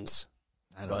 wins.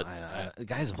 the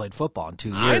guy hasn't played football in 2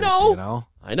 years. I know. You know?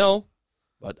 I know.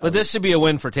 But this should be a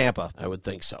win for Tampa. I would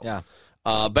think so. Yeah.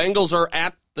 Bengals are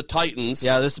at the Titans.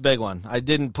 Yeah, this is a big one. I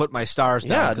didn't put my stars down.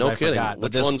 Yeah, 'cause no I kidding. forgot.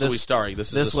 Which But ones are we starring? This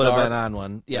This is a would have star? been on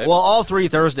one. Yeah, Okay. well, all 3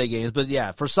 Thursday games. But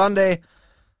yeah, for Sunday,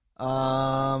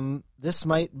 this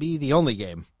might be the only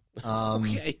game.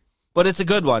 Okay. But it's a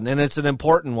good one, and it's an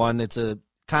important one. It's a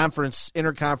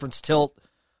interconference tilt.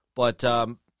 But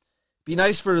be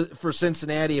nice for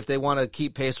Cincinnati if they want to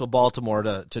keep pace with Baltimore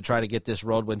to try to get this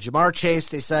road win. Jamar Chase,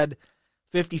 they said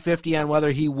 50-50 on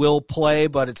whether he will play,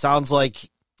 but it sounds like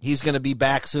he's going to be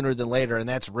back sooner than later, and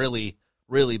that's really,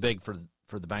 really big for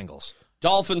the Bengals.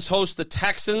 Dolphins host the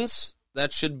Texans.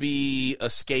 That should be a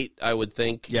skate, I would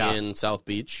think, Yeah. in South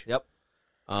Beach. Yep.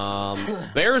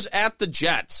 Bears at the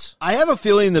Jets. I have a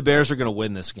feeling the Bears are going to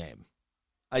win this game.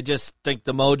 I just think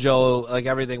the mojo, like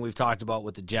everything we've talked about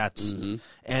with the Jets,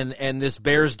 and this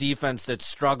Bears defense that's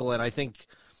struggling, I think,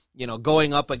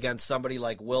 going up against somebody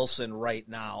like Wilson right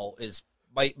now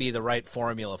might be the right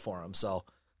formula for him. So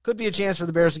could be a chance for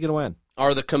the Bears to get a win.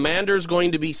 Are the Commanders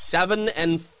going to be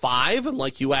 7-5? And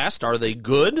like you asked, are they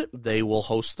good? They will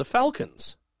host the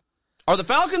Falcons. Are the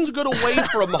Falcons good away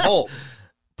from home?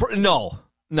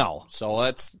 No. So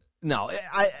that's... No,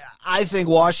 I think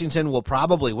Washington will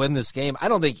probably win this game. I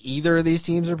don't think either of these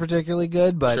teams are particularly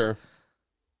good, but Sure.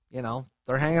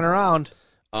 They're hanging around.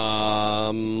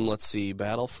 Let's see.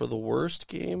 Battle for the worst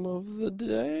game of the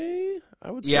day.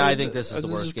 I would say. Yeah, I think this is the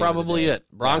worst game of the probably day. it.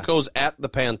 Broncos at the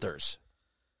Panthers.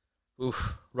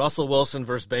 Oof. Russell Wilson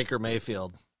versus Baker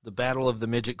Mayfield. The battle of the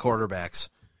midget quarterbacks.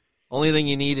 Only thing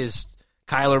you need is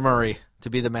Kyler Murray to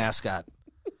be the mascot.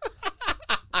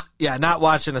 Yeah, not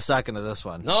watching a second of this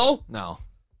one. No.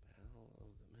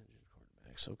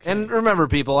 Okay. And remember,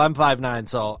 people, I'm 5'9",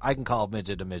 so I can call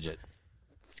midget a midget.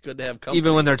 It's good to have company.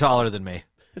 Even when they're taller than me.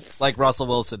 Like Russell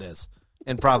Wilson is.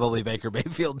 And probably Baker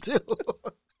Mayfield, too.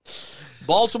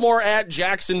 Baltimore at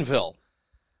Jacksonville.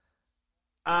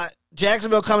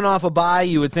 Jacksonville coming off a bye,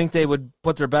 you would think they would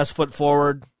put their best foot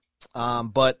forward.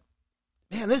 But,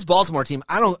 man, this Baltimore team,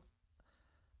 I don't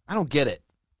get it.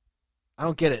 I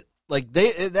don't get it. Like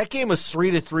that game was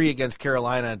 3-3 against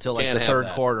Carolina until like Can't the have third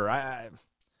that. quarter. I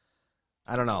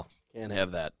don't know. Can't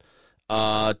have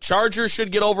that. Chargers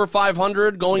should get over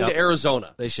 500 going to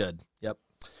Arizona. They should. Yep.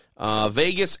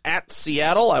 Vegas at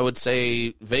Seattle. I would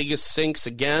say Vegas sinks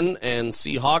again and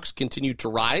Seahawks continue to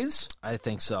rise. I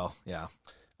think so. Yeah.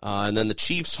 And then the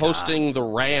Chiefs hosting the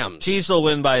Rams. Chiefs will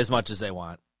win by as much as they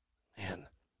want. Man,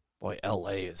 boy,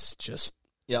 L.A. is just...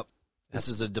 Yep. This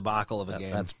is a debacle of a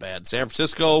game. That's bad. San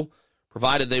Francisco,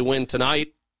 provided they win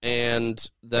tonight and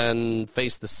then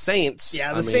face the Saints.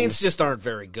 Yeah, the Saints just aren't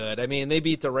very good. I mean, they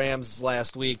beat the Rams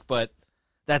last week, but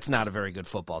that's not a very good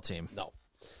football team. No.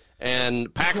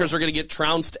 And Packers are going to get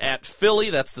trounced at Philly.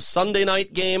 That's the Sunday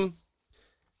night game.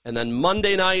 And then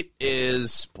Monday night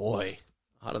is, boy,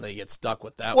 how do they get stuck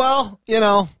with that one?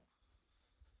 Well,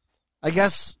 I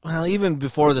guess, even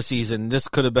before the season, this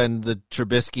could have been the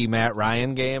Trubisky-Matt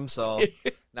Ryan game, so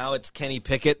Now it's Kenny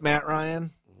Pickett, Matt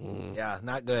Ryan. Yeah,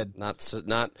 not good. Not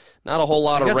a whole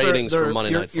lot of ratings for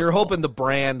Monday Night Football. You're hoping the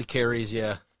brand carries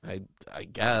you. I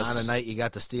guess. On a night you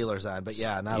got the Steelers on, but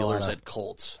yeah, not a lot Steelers of, at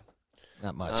Colts.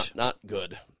 Not much. Not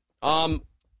good.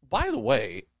 By the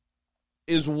way,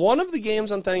 is one of the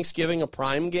games on Thanksgiving a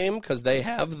prime game because they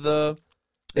have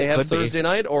Thursday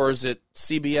night, or is it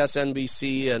CBS,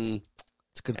 NBC, and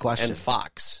it's a good question. And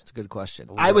Fox? It's a good question.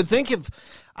 I would think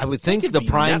the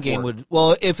prime game would.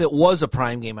 Well, if it was a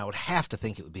prime game, I would have to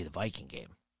think it would be the Viking game,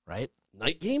 right?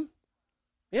 Night game?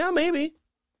 Yeah, maybe.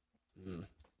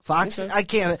 Fox. Okay. I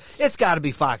can't. It's got to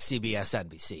be Fox, CBS,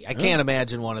 NBC. I can't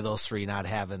imagine one of those three not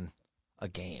having a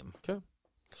game. Okay.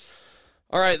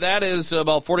 All right, that is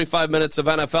about 45 minutes of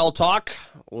NFL talk.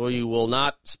 We will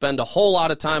not spend a whole lot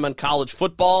of time on college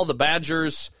football. The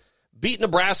Badgers beat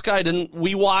Nebraska.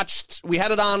 We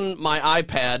had it on my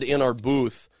iPad in our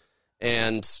booth,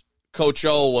 and Coach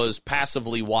O was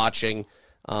passively watching.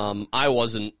 I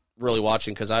wasn't really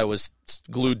watching because I was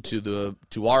glued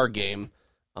to our game.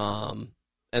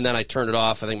 And then I turned it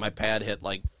off. I think my pad hit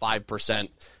like 5%,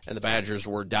 and the Badgers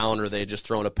were down, or they had just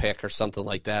thrown a pick or something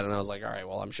like that. And I was like, all right,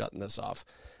 well, I'm shutting this off.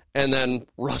 And then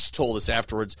Russ told us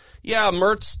afterwards, yeah,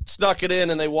 Mertz snuck it in,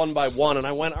 and they won by 1. And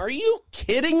I went, are you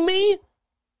kidding me?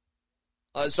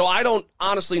 So I don't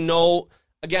honestly know.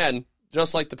 Again,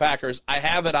 just like the Packers, I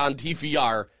have it on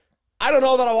DVR. I don't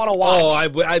know that I want to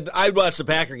watch. I'd watch the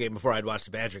Packer game before I'd watch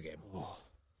the Badger game.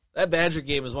 That Badger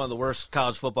game is one of the worst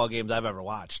college football games I've ever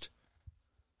watched.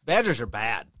 Badgers are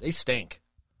bad. They stink.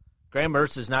 Graham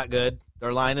Mertz is not good.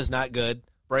 Their line is not good.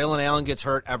 Braylon Allen gets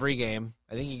hurt every game.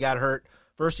 I think he got hurt.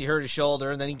 First he hurt his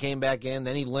shoulder, and then he came back in.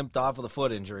 Then he limped off with a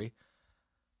foot injury.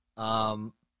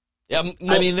 Malusi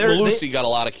got a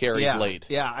lot of carries late.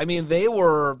 Yeah, I mean, they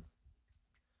were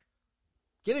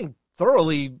getting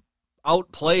thoroughly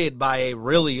outplayed by a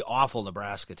really awful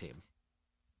Nebraska team.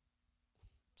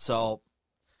 So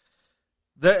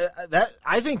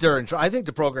I think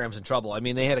the program's in trouble. I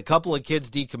mean, they had a couple of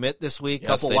kids decommit this week,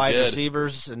 couple wide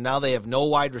receivers, and now they have no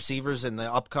wide receivers in the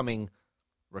upcoming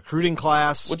recruiting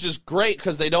class, which is great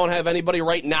because they don't have anybody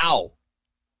right now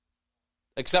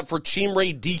except for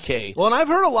Chimere DK. Well, and I've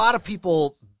heard a lot of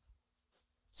people,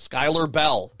 Skylar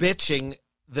Bell, bitching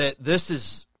that this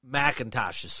is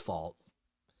McIntosh's fault.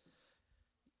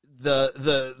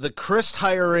 The Christ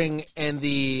hiring and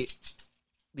the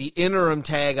interim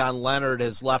tag on Leonard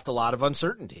has left a lot of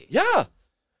uncertainty. Yeah.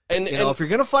 And if you're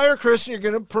going to fire Chris and you're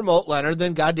going to promote Leonard,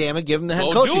 then goddamn it, give him the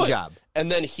head coaching job. And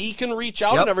then he can reach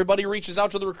out, and everybody reaches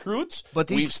out to the recruits. But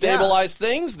we've stabilized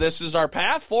things. This is our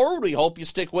path forward. We hope you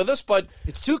stick with us. But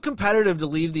it's too competitive to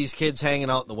leave these kids hanging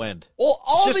out in the wind. Well,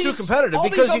 it's just too competitive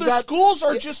because these other schools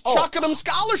are just chucking them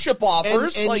scholarship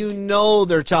offers. And you know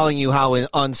they're telling you how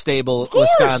unstable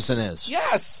Wisconsin is.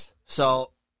 Yes.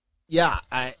 So, yeah,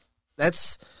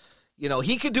 that's,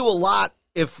 he could do a lot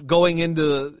if going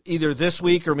into either this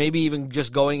week or maybe even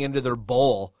just going into their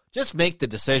bowl, just make the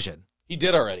decision. He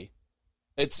did already.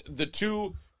 It's the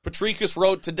two Patricus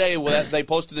wrote today when they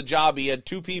posted the job. He had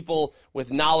two people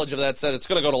with knowledge of that said it's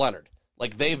going to go to Leonard.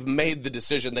 Like, they've made the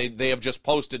decision. They have just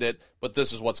posted it, but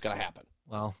this is what's going to happen.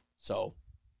 Well, so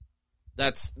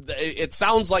it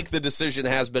sounds like the decision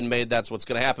has been made. That's what's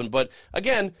going to happen. But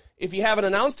again, if you haven't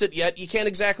announced it yet, you can't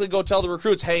exactly go tell the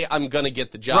recruits, hey, I'm going to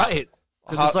get the job. Right.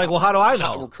 Because it's like, well, how do I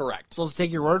know? Correct. Supposed to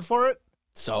take your word for it?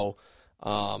 So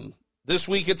this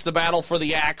week it's the battle for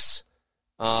the axe.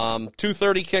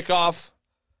 2:30 kickoff.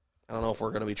 I don't know if we're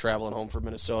going to be traveling home from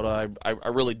Minnesota. I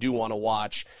really do want to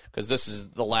watch because this is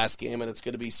the last game and it's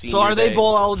going to be senior So are they day.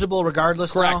 bowl eligible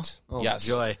regardless? Correct. Now? Oh, yes.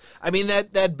 Joy. I mean,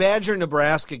 that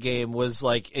Badger-Nebraska game was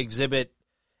like Exhibit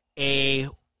A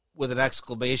with an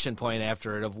exclamation point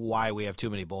after it of why we have too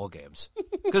many bowl games.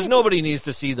 Because nobody needs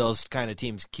to see those kind of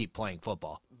teams keep playing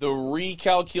football. The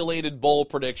recalculated bowl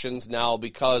predictions now,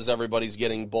 because everybody's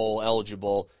getting bowl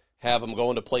eligible, have them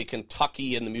going to play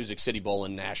Kentucky in the Music City Bowl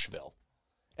in Nashville.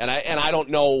 And I don't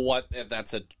know if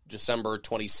that's a December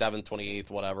 27th, 28th,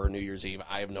 whatever, New Year's Eve.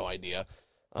 I have no idea.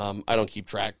 I don't keep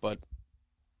track, but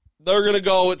they're going to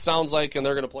go, it sounds like, and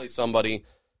they're going to play somebody,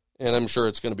 and I'm sure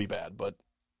it's going to be bad. But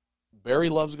Barry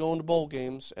loves going to bowl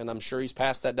games, and I'm sure he's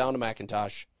passed that down to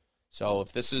McIntosh. So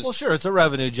if this is... Well, sure, it's a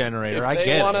revenue generator. I get it.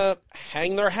 If they want to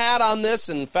hang their hat on this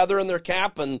and feather in their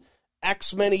cap and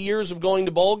X many years of going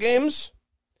to bowl games,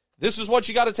 this is what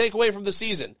you got to take away from the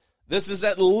season. This is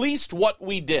at least what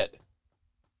we did.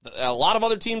 A lot of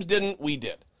other teams didn't. We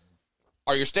did.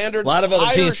 Are your standards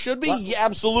higher? Should be? Yeah,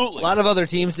 absolutely. A lot of other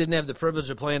teams didn't have the privilege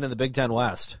of playing in the Big Ten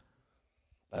West.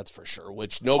 That's for sure,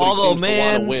 which nobody seems to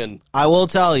want to win. I will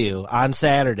tell you, on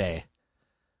Saturday,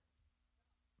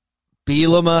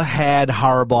 Bielema had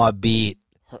Harbaugh beat,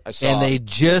 I saw. and they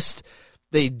just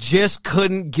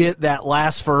couldn't get that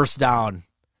last first down,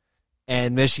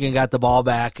 and Michigan got the ball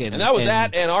back, and that was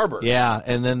at Ann Arbor. Yeah,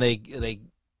 and then they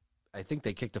I think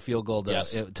they kicked a field goal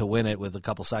Yes. to win it with a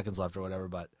couple seconds left or whatever.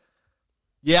 But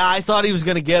yeah, I thought he was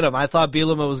going to get him. I thought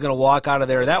Bielema was going to walk out of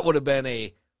there. That would have been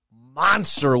a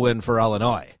monster win for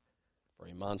Illinois. For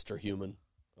a monster human.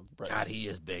 God, he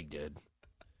is big, dude.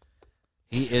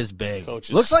 He is big.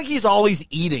 Coaches. Looks like he's always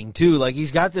eating, too. Like,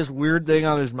 he's got this weird thing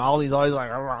on his mouth. He's always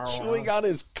like... Chewing on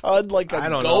his cud like a I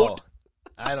don't goat. know.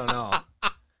 I don't know.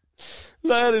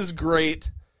 That is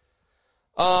great.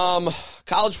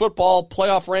 College football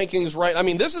playoff rankings, right? I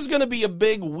mean, this is going to be a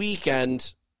big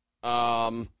weekend.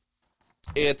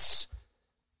 It's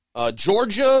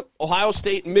Georgia, Ohio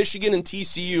State, Michigan, and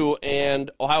TCU,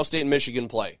 and Ohio State and Michigan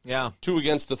play. Yeah. 2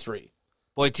 against the 3.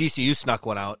 Boy, TCU snuck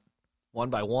one out. 1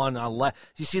 by 1.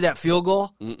 You see that field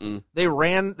goal? Mm-mm.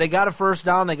 They got a first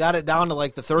down. They got it down to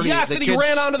like the 30. Yes, the and he kid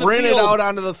ran onto the sprinted field. out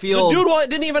onto the field. The dude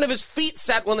didn't even have his feet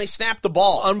set when they snapped the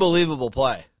ball. Unbelievable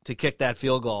play to kick that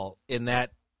field goal in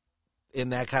that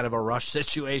kind of a rush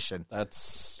situation.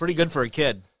 That's Pretty good for a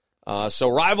kid. so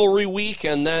rivalry week,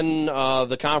 and then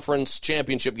the conference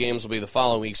championship games will be the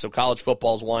following week. So college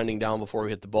football is winding down before we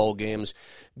hit the bowl games.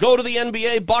 Go to the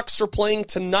NBA. Bucks are playing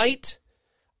tonight.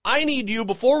 I need you,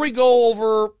 before we go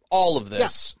over all of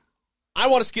this, I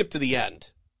want to skip to the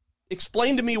end.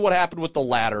 Explain to me what happened with the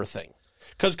ladder thing.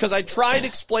 Because I tried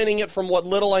explaining it from what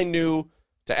little I knew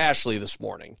to Ashley this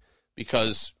morning.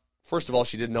 Because, first of all,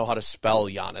 she didn't know how to spell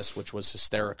Giannis, which was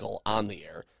hysterical on the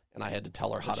air. And I had to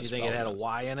tell her how to spell it. You think it had a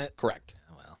Y in it? Correct.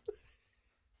 Well,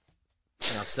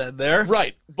 enough said there.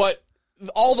 Right. But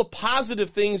all the positive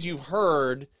things you've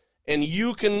heard, and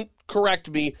you can correct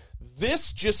me,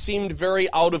 this just seemed very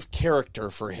out of character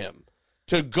for him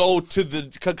to go to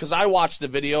because I watched the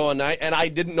video and I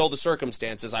didn't know the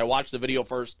circumstances. I watched the video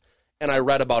first and I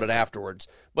read about it afterwards.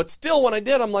 But still, when I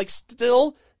did, I'm like,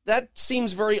 that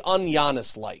seems very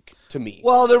un-Giannis-like to me.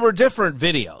 Well, there were different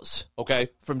videos. Okay.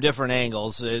 From different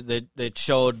angles that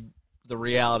showed the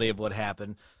reality of what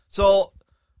happened. So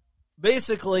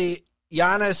basically,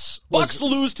 Giannis Bucks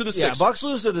lose to the Sixers. Yeah, Bucks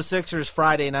lose to the Sixers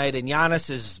Friday night, and Giannis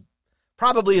is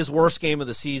probably his worst game of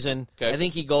the season. Okay. I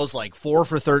think he goes like 4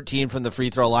 for 13 from the free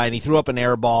throw line. He threw up an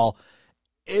air ball.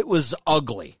 It was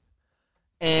ugly.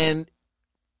 And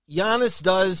Giannis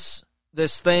does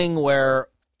this thing where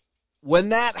when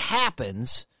that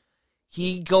happens,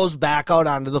 he goes back out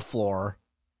onto the floor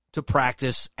to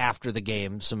practice after the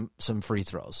game some free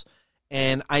throws.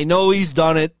 And I know he's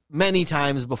done it many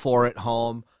times before at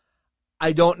home.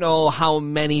 I don't know how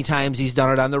many times he's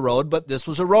done it on the road, but this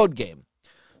was a road game.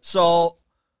 So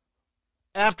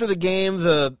after the game,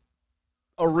 the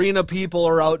arena people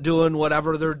are out doing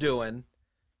whatever they're doing.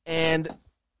 And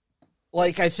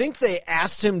like, I think they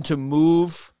asked him to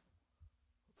move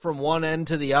from one end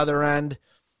to the other end.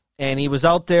 And he was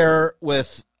out there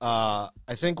with, I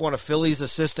think one of Philly's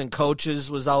assistant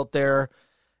coaches was out there.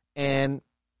 And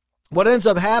what ends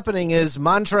up happening is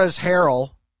Montrezl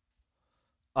Harrell,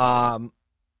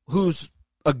 who's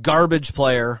a garbage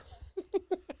player,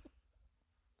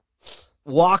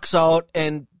 walks out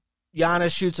and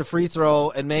Giannis shoots a free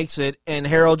throw and makes it, and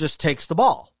Harrell just takes the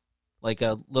ball like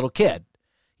a little kid.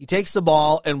 He takes the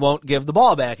ball and won't give the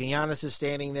ball back, and Giannis is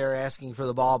standing there asking for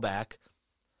the ball back,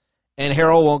 and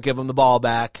Harrell won't give him the ball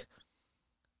back.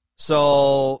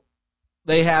 So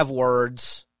they have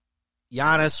words.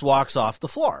 Giannis walks off the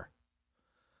floor.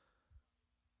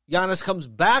 Giannis comes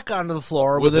back onto the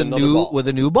floor with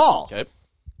a new ball. Okay.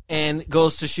 And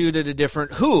goes to shoot at a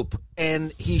different hoop.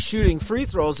 And he's shooting free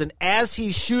throws. And as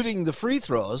he's shooting the free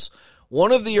throws,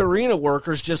 one of the arena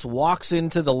workers just walks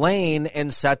into the lane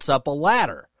and sets up a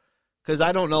ladder. Because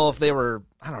I don't know if they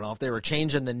were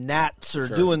changing the nets or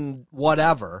doing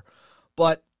whatever.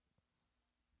 But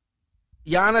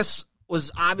Giannis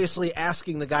was obviously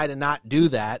asking the guy to not do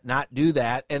that.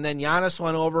 And then Giannis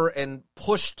went over and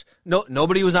pushed.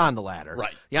 Nobody was on the ladder.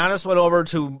 Right. Giannis went over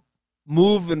to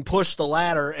move and push the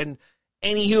ladder, and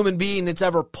any human being that's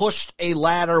ever pushed a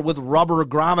ladder with rubber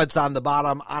grommets on the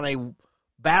bottom on a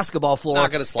basketball floor,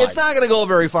 not gonna slide. It's not going to go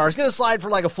very far. It's going to slide for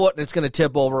like a foot, and it's going to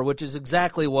tip over, which is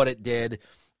exactly what it did.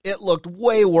 It looked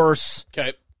way worse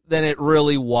than it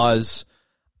really was.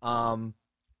 Harrell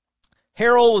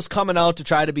was coming out to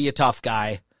try to be a tough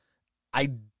guy.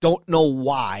 I don't know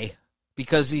why,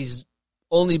 because he's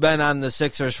only been on the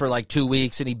Sixers for like 2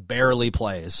 weeks, and he barely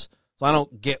plays. So I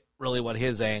don't get really what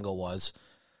his angle was.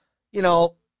 You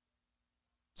know,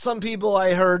 some people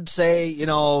I heard say, you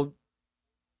know,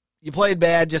 you played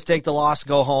bad, just take the loss,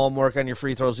 go home, work on your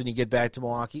free throws when you get back to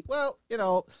Milwaukee. Well,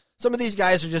 some of these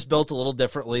guys are just built a little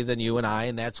differently than you and I,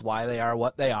 and that's why they are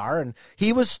what they are. And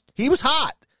he was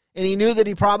hot, and he knew that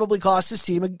he probably cost his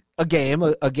team a game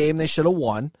they should have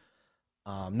won.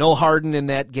 No Harden in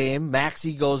that game.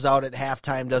 Maxey goes out at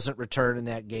halftime, doesn't return in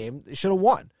that game. They should have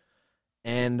won.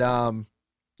 And,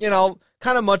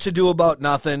 kind of much ado about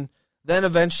nothing. Then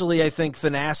eventually I think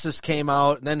Thanasis came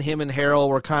out, and then him and Harrell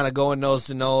were kind of going nose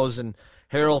to nose, and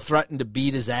Harrell threatened to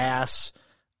beat his ass,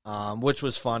 which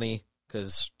was funny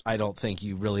because I don't think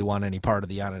you really want any part of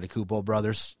the Antetokounmpo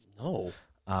brothers. No.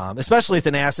 Especially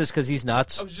Thanasis because he's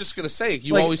nuts. I was just going to say,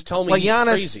 you always tell me he's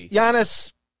crazy.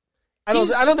 Giannis, I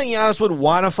don't think Giannis would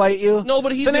want to fight you. No,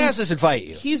 but Thanasis would fight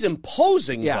you. He's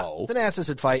imposing, though. Thanasis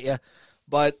would fight you.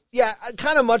 But, yeah,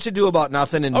 kind of much ado about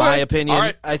nothing, in my opinion. All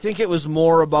right. I think it was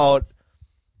more about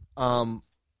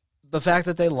the fact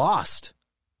that they lost,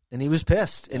 and he was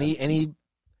pissed, and I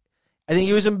think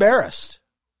he was embarrassed.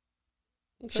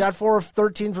 Okay. Shot 4 of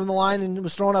 13 from the line and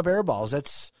was throwing up air balls.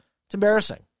 It's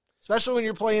embarrassing, especially when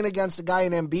you're playing against a guy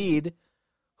in Embiid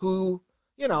who,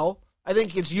 I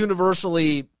think it's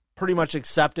universally pretty much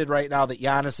accepted right now that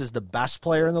Giannis is the best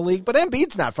player in the league, but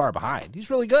Embiid's not far behind. He's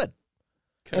really good.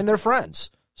 Okay. And they're friends.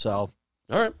 So,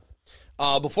 all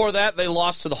right. Before that, they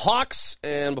lost to the Hawks,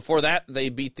 and before that, they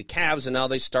beat the Cavs, and now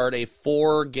they start a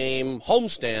 4-game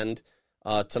homestand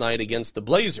tonight against the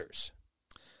Blazers.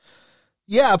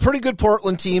 Yeah, a pretty good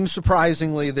Portland team,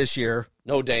 surprisingly, this year.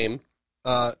 No Dame.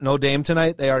 No Dame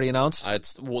tonight, they already announced?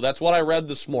 That's what I read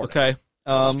this morning. Okay.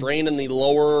 Strain in the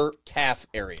lower calf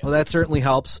area. Well, that certainly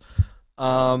helps.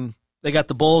 They got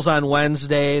the Bulls on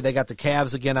Wednesday. They got the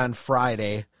Cavs again on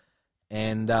Friday.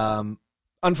 And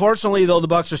unfortunately, though, the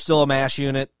Bucks are still a mash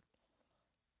unit.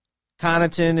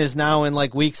 Connaughton is now in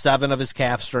week 7 of his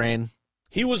calf strain.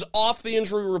 He was off the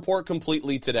injury report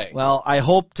completely today. Well, I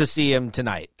hope to see him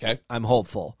tonight. Okay. I'm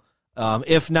hopeful.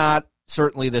 If not,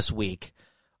 certainly this week.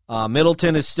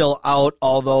 Middleton is still out,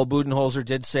 although Budenholzer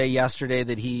did say yesterday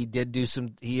that he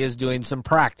is doing some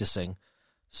practicing.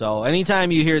 So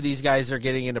anytime you hear these guys are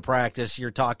getting into practice,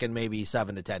 you're talking maybe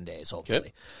 7 to 10 days, hopefully.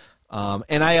 Okay.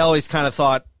 And I always kind of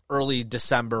thought early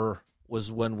December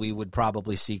was when we would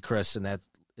probably see Chris, and that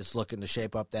is looking to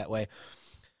shape up that way.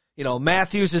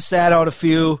 Matthews has sat out a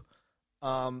few.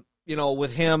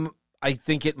 With him, I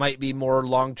think it might be more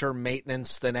long-term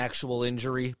maintenance than actual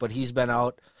injury, but he's been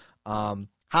out.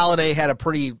 Holiday had a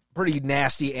pretty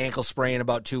nasty ankle sprain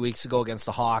about 2 weeks ago against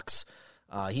the Hawks.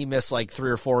 He missed 3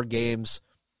 or 4 games.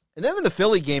 And then in the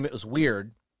Philly game, it was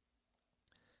weird.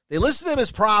 They listed him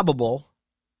as probable.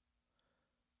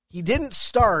 He didn't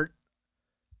start.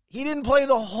 He didn't play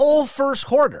the whole first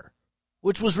quarter,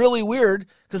 which was really weird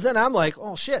because then I'm like,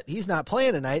 oh, shit, he's not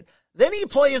playing tonight. Then he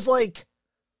plays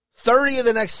 30 of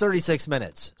the next 36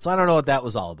 minutes. So I don't know what that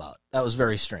was all about. That was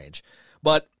very strange.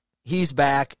 But he's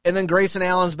back. And then Grayson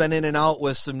Allen's been in and out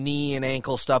with some knee and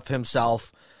ankle stuff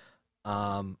himself.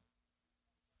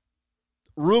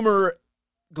 Rumor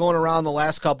going around the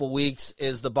last couple weeks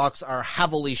is the Bucks are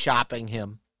heavily shopping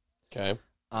him. Okay.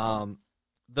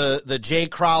 The Jay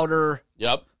Crowder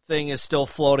thing is still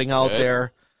floating out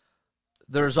there.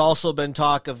 There's also been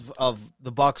talk of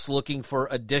the Bucks looking for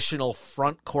additional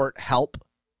front court help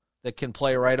that can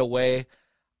play right away.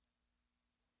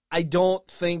 I don't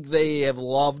think they have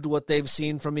loved what they've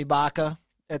seen from Ibaka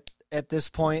at this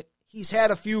point. He's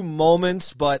had a few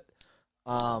moments, but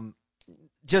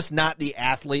just not the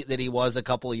athlete that he was a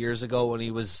couple of years ago when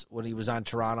he was on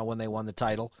Toronto when they won the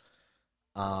title.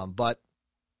 But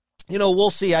we'll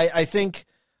see. I think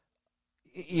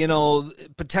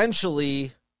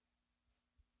potentially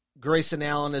Grayson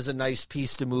Allen is a nice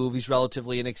piece to move. He's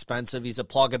relatively inexpensive. He's a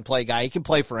plug-and-play guy. He can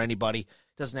play for anybody.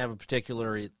 Doesn't have a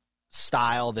particular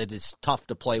style that is tough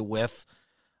to play with.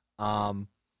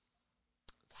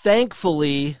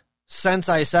 Thankfully, since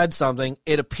I said something,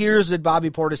 it appears that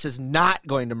Bobby Portis is not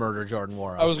going to murder Jordan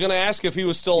Nwora. I was going to ask if he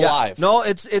was still alive. No,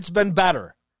 it's been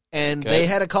better. And they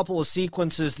had a couple of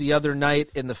sequences the other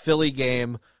night in the Philly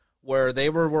game where they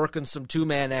were working some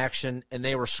two-man action and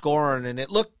they were scoring, and it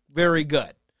looked very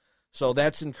good. So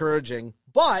that's encouraging.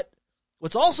 But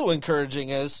what's also encouraging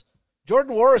is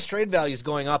Jordan Nwora's trade value is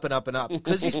going up and up and up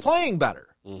because he's playing better.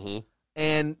 Mm-hmm.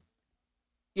 And,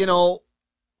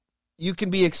 you can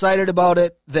be excited about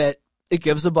it that it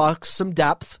gives the Bucks some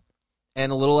depth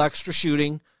and a little extra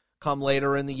shooting come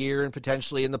later in the year and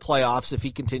potentially in the playoffs if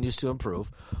he continues to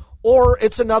improve. Or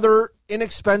it's another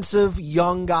inexpensive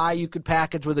young guy you could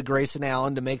package with a Grayson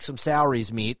Allen to make some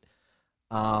salaries meet.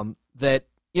 That,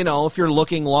 if you're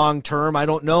looking long term, I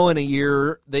don't know in a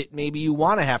year that maybe you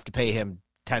want to have to pay him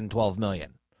 $10, $12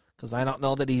 million because I don't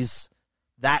know that he's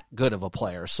that good of a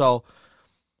player. So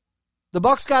the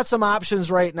Bucks got some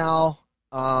options right now.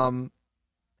 I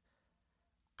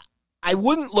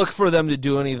wouldn't look for them to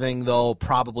do anything, though,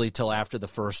 probably till after the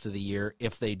first of the year,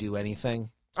 if they do anything.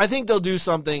 I think they'll do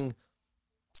something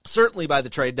certainly by the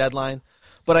trade deadline,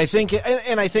 but I think,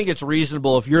 and I think it's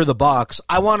reasonable if you're the Bucks.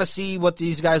 I want to see what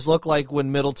these guys look like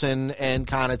when Middleton and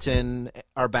Connaughton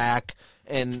are back,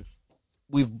 and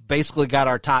we've basically got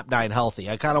our top 9 healthy.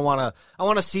 I want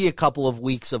to see a couple of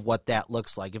weeks of what that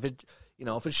looks like. If it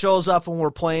shows up when we're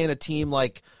playing a team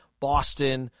like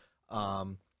Boston,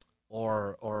 or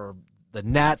the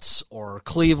Nets or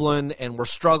Cleveland, and we're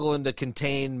struggling to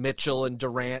contain Mitchell and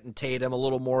Durant and Tatum a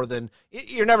little more than –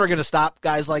 you're never going to stop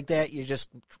guys like that. You just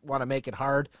want to make it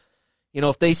hard.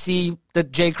 If they see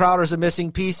that Jay Crowder's a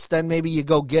missing piece, then maybe you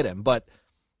go get him. But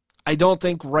I don't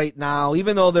think right now,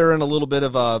 even though they're in a little bit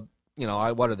of a –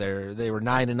 what are they? They were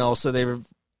 9-0, so they're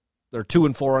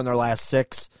 2-4 in their last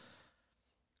 6.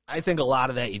 I think a lot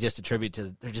of that you just attribute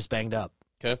to they're just banged up.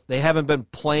 Okay. They haven't been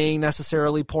playing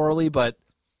necessarily poorly, but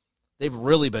they've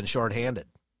really been shorthanded.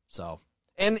 So,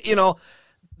 and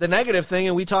the negative thing,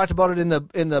 and we talked about it in the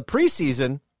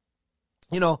preseason.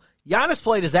 Giannis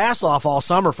played his ass off all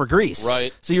summer for Greece,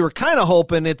 right? So you were kind of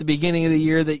hoping at the beginning of the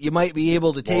year that you might be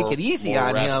able to take it easy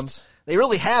on him. They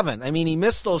really haven't. I mean, he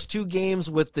missed those 2 games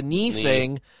with the knee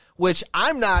thing, which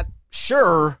I'm not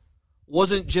sure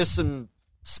wasn't just some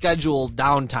scheduled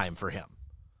downtime for him.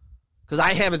 Because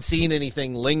I haven't seen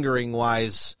anything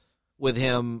lingering-wise with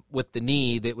him with the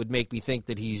knee that would make me think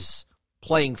that he's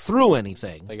playing through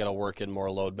anything. They got to work in more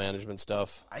load management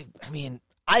stuff. I mean,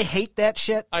 I hate that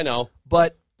shit. I know.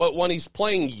 But when he's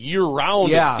playing year-round,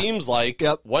 yeah. It seems like,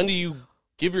 when do you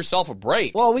give yourself a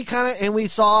break? Well, we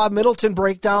saw Middleton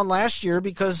break down last year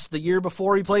because the year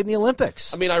before he played in the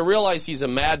Olympics. I mean, I realize he's a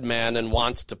madman and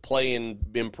wants to play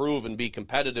and improve and be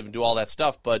competitive and do all that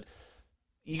stuff, but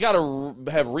you got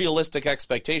to have realistic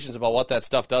expectations about what that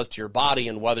stuff does to your body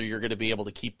and whether you're going to be able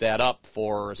to keep that up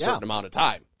for a certain amount of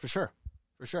time. For sure.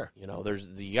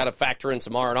 You got to factor in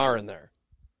some R&R in there.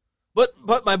 But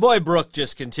my boy Brook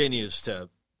just continues to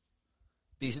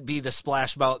be the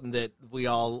splash mountain that we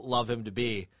all love him to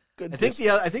be. I think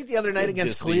the other night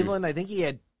against Cleveland, I think he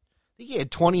had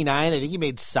 29. I think he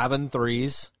made 7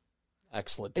 threes.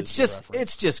 Excellent. It's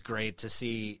just great to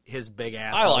see his big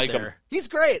ass. I like out there. him. He's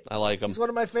great. I like him. He's one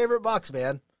of my favorite Bucks,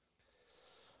 man.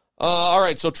 All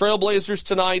right, so Trailblazers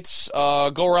tonight.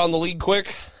 Go around the league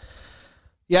quick.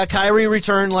 Yeah, Kyrie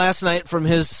returned last night from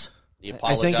his.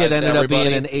 I think it ended up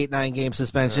being an 8-9 game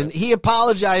suspension. Right. He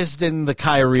apologized in the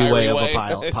Kyrie way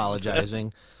of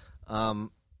apologizing, and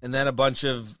then a bunch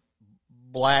of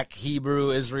Black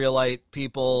Hebrew Israelite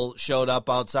people showed up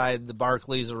outside the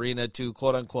Barclays Arena to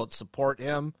quote unquote support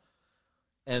him.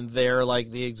 And they're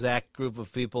like the exact group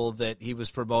of people that he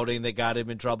was promoting that got him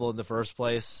in trouble in the first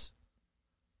place.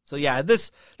 So yeah,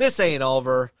 this ain't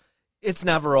over. It's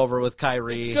never over with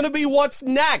Kyrie. It's going to be what's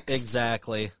next.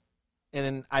 Exactly.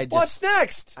 And what's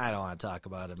next? I don't want to talk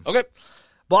about him. Okay.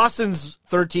 Boston's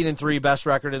 13-3, best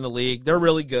record in the league. They're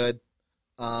really good.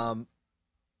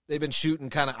 They've been shooting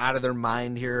kind of out of their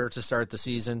mind here to start the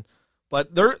season,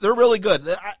 but they're really good.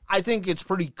 I think it's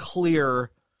pretty clear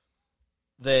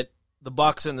that the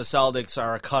Bucks and the Celtics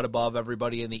are a cut above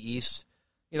everybody in the East.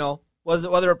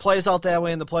 Whether it plays out that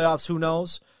way in the playoffs, who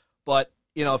knows? But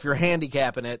if you're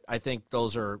handicapping it, I think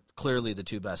those are clearly the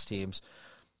 2 best teams.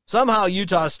 Somehow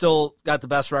Utah still got the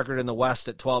best record in the West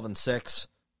at 12-6,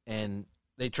 and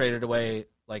they traded away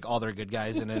like all their good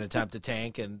guys in an attempt to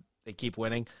tank, and they keep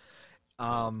winning.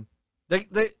 They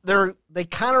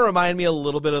kind of remind me a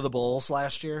little bit of the Bulls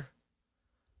last year,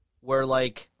 where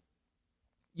like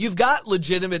you've got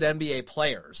legitimate NBA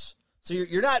players, so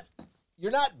you're not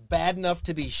bad enough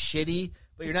to be shitty,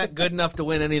 but you're not good enough to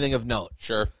win anything of note.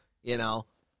 Sure,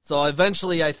 So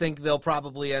eventually, I think they'll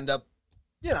probably end up,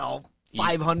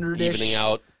 500-ish, evening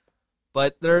out.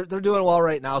 But they're doing well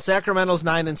right now. Sacramento's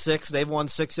 9-6. They've won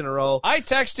 6 in a row. I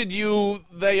texted you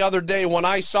the other day when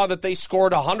I saw that they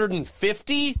scored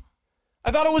 150.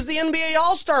 I thought it was the NBA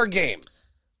All-Star game.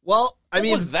 Well, what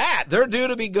was that? They're due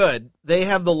to be good. They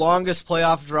have the longest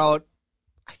playoff drought,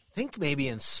 I think maybe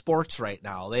in sports right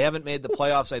now. They haven't made the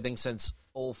playoffs, I think, since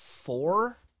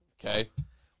 2004. Okay.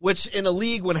 Which in a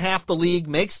league when half the league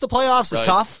makes the playoffs is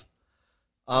tough.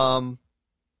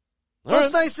 So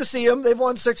it's nice to see them. They've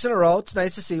won 6 in a row. It's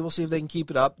nice to see. We'll see if they can keep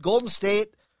it up. Golden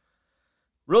State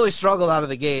really struggled out of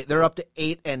the gate. They're up to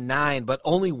 8-9, but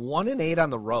only 1-8 on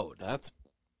the road. That's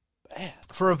bad.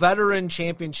 For a veteran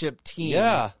championship team,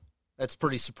 yeah, that's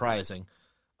pretty surprising.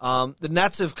 The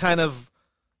Nets have kind of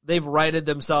they've righted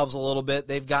themselves a little bit.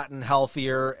 They've gotten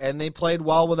healthier, and they played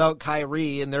well without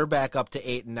Kyrie, and they're back up to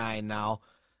 8-9 now.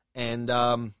 And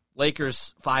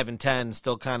Lakers 5-10,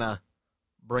 still kind of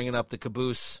bringing up the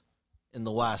caboose in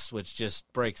the West, which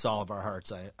just breaks all of our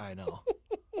hearts. I know.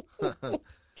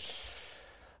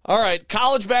 All right,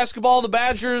 college basketball. The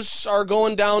Badgers are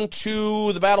going down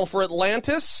to the battle for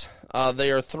Atlantis.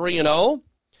 They are 3-0.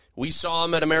 We saw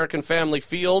them at American Family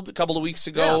Field a couple of weeks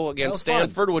ago against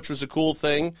Stanford, which was a cool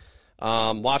thing.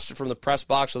 Watched it from the press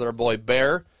box with our boy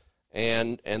Bear,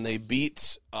 and they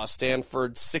beat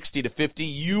Stanford 60-50.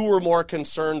 You were more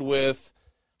concerned with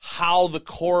how the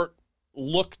court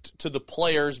looked to the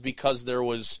players because there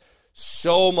was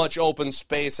so much open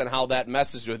space and how that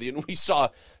messes with you. And we saw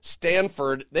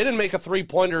Stanford, they didn't make a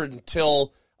three-pointer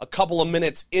until a couple of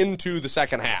minutes into the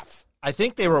second half. I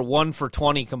think they were 1 for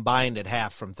 20 combined at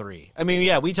half from three. I mean,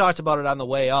 yeah, we talked about it on the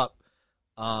way up.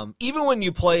 Even when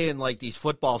you play in like these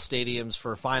football stadiums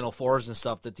for Final Fours and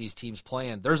stuff that these teams play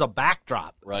in, there's a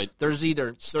backdrop. Right. There's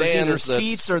either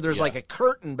seats or there's like a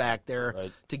curtain back there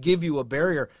to give you a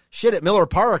barrier. Shit, at Miller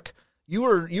Park, you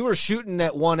were shooting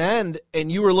at one end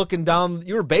and you were looking down.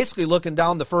 You were basically looking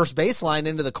down the first baseline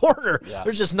into the corner. Yeah.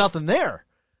 There's just nothing there.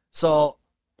 So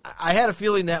I had a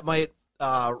feeling that might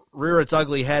rear its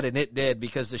ugly head, and it did,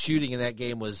 because the shooting in that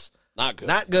game was not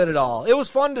good at all. It was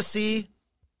fun to see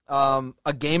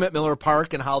a game at Miller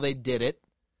Park and how they did it.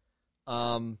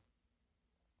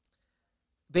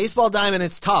 Baseball diamond,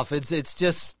 it's tough. It's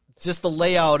just the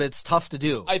layout. It's tough to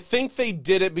do. I think they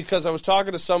did it because I was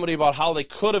talking to somebody about how they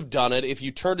could have done it if you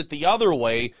turned it the other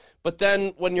way. But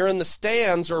then when you're in the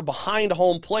stands or behind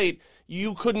home plate,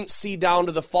 you couldn't see down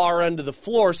to the far end of the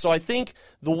floor. So I think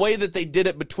the way that they did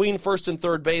it between first and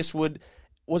third base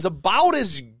was about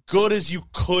as good as you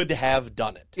could have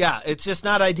done it. Yeah, it's just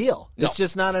not ideal. No. It's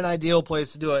just not an ideal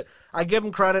place to do it. I give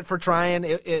them credit for trying.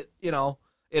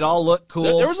 It all looked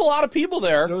cool. There was a lot of people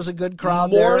there. There was a good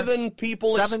crowd More than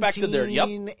people expected there.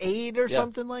 8 or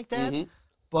something like that. Mm-hmm.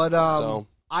 But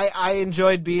I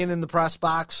enjoyed being in the press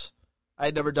box. I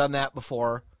had never done that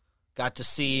before. Got to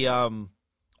see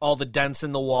all the dents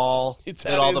in the wall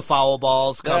and all the foul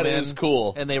balls come in. That is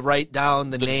cool. And they write down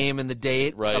the name and the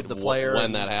date of the player.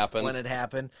 When that happened. When it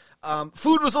happened.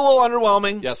 Food was a little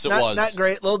underwhelming. Yes, it was. Not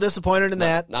great. A little disappointed in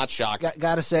that. Not shocked.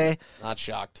 Gotta say. Not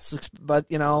shocked. But,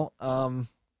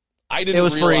 I didn't it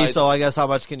was realize, free, so I guess how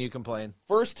much can you complain?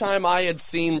 First time I had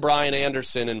seen Brian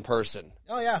Anderson in person.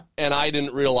 Oh, yeah. And I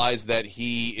didn't realize that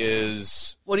he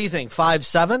is... What do you think,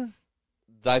 5'7"?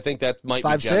 I think that might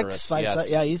be generous. 5'6"?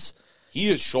 Yes. Yeah, he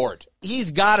is short.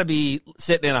 He's got to be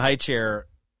sitting in a high chair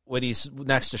when he's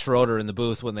next to Schroeder in the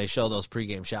booth when they show those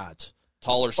pregame shots.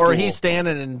 Taller stool. Or he's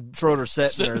standing and Schroeder's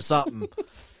sitting or something.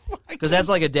 Because that's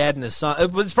like a dad and his son.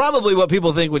 It's probably what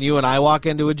people think when you and I walk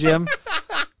into a gym.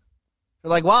 They're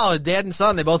like, wow, dad and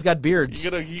son, they both got beards.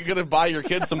 You gonna buy your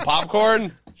kids some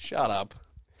popcorn? Shut up.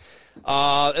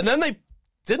 And then they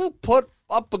didn't put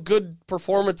up a good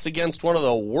performance against one of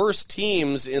the worst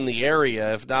teams in the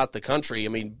area, if not the country. I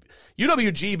mean,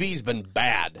 UWGB's been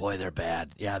bad. Boy, they're bad.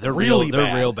 Yeah, they're really bad.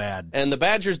 They're real bad. And the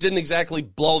Badgers didn't exactly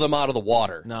blow them out of the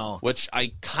water. No. Which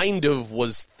I kind of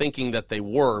was thinking that they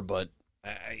were, but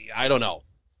I don't know.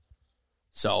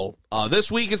 So this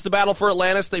week it's the battle for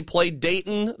Atlantis. They play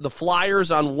Dayton, the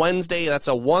Flyers, on Wednesday. That's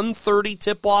a 1:30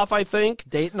 tip-off, I think.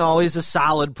 Dayton, always a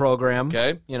solid program.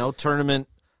 Okay. Tournament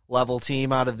level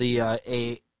team out of the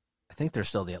I think they're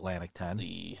still the Atlantic 10.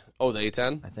 The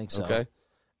A10? I think so. Okay.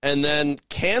 And then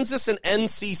Kansas and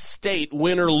NC State,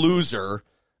 winner loser.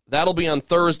 That'll be on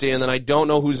Thursday, and then I don't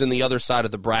know who's in the other side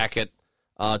of the bracket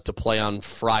to play on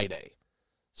Friday.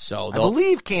 So I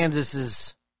believe Kansas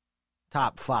is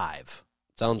top 5.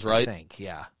 Sounds right. I think,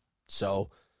 yeah. So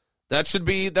that should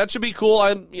be cool.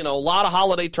 A lot of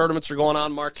holiday tournaments are going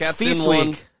on. Marquette's Feast in one.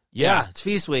 Week. Yeah, it's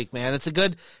Feast Week, man. It's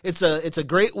a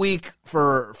great week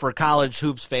for college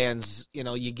hoops fans.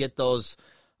 You get those.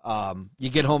 You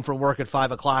get home from work at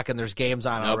 5:00 and there's games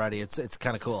on already. It's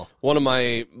kind of cool. One of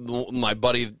my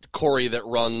buddy Corey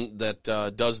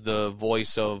that does the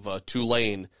voice of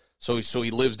Tulane. So he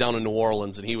lives down in New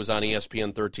Orleans, and he was on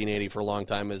ESPN 1380 for a long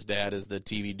time. His dad is the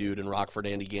TV dude in Rockford,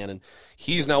 Andy Gannon.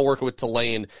 He's now working with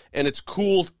Tulane, and it's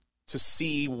cool to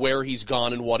see where he's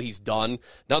gone and what he's done.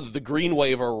 Now that the Green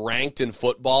Wave are ranked in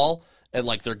football, and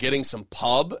they're getting some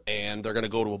pub, and they're going to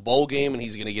go to a bowl game, and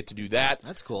he's going to get to do that.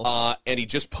 That's cool. And he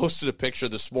just posted a picture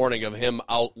this morning of him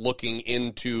out looking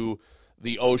into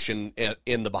the ocean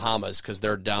in the Bahamas because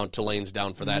Tulane's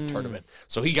down for that tournament.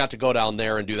 So he got to go down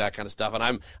there and do that kind of stuff, and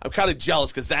I'm kind of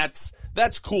jealous because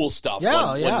that's cool stuff.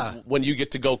 Yeah, when you get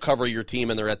to go cover your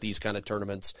team and they're at these kind of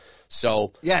tournaments.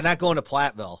 So yeah, not going to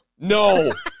Platteville.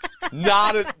 No,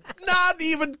 not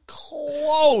even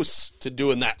close to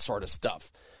doing that sort of stuff.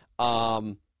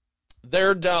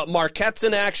 They're down. Marquette's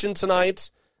in action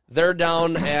tonight. They're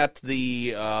down at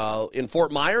the in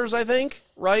Fort Myers, I think.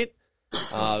 Right?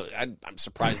 I'm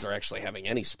surprised they're actually having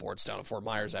any sports down at Fort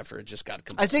Myers after it just got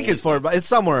complete. I think it's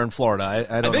somewhere in Florida.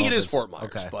 I don't think know it is Fort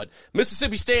Myers, but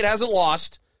Mississippi State hasn't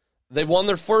lost. They've won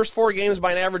their first 4 games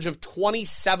by an average of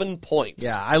 27 points.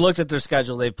 Yeah, I looked at their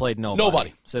schedule. They've played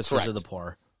nobody. Sisters of the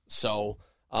Poor. So,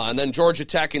 and then Georgia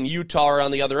Tech and Utah are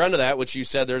on the other end of that, which you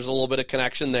said there's a little bit of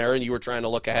connection there, and you were trying to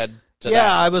look ahead to that.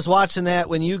 Yeah, I was watching that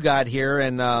when you got here,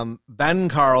 and Ben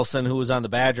Carlson, who was on the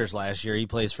Badgers last year, he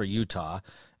plays for Utah.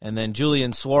 And then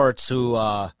Julian Swartz, who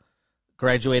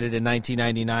graduated in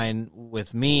 1999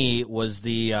 with me, was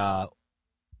the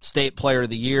state player of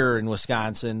the year in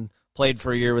Wisconsin, played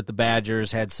for a year with the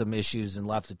Badgers, had some issues and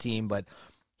left the team, but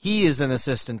he is an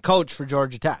assistant coach for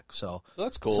Georgia Tech. So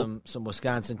that's cool. Some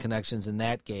Wisconsin connections in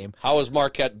that game. How has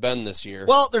Marquette been this year?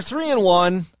 Well, they're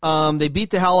 3-1. They beat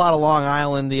the hell out of Long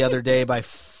Island the other day by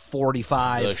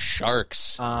 45. The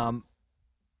Sharks.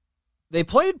 They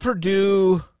played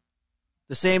Purdue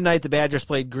the same night the Badgers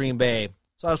played Green Bay.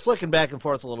 So I was flicking back and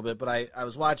forth a little bit, but I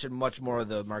was watching much more of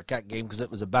the Marquette game because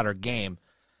it was a better game.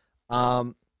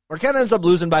 Marquette ends up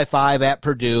losing by 5 at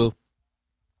Purdue.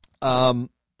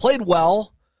 Played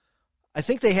well. I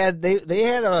think they had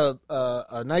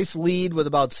a nice lead with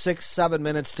about 6-7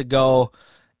 minutes to go,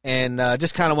 and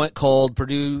just kind of went cold.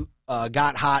 Purdue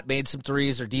got hot, made some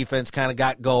threes. Their defense kind of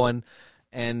got going,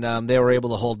 and they were able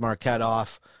to hold Marquette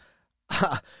off.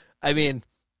 I mean,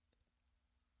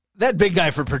 that big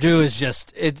guy for Purdue is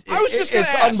just it's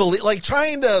unbelievable. Like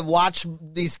trying to watch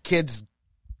these kids.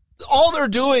 All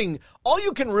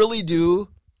you can really do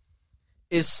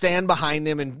is stand behind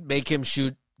him and make him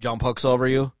shoot jump hooks over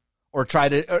you, or try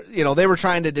to, they were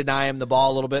trying to deny him the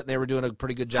ball a little bit, and they were doing a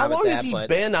pretty good job. How long has he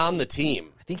been on the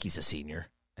team? I think he's a senior.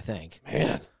 I think,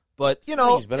 man, but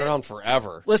he's been around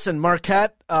forever. Listen,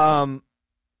 Marquette, the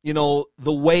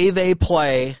way they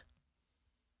play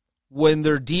when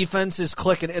their defense is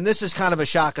clicking, and this is kind of a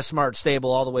Shaka Smart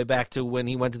stable all the way back to when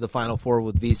he went to the Final Four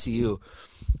with VCU.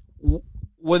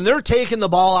 When they're taking the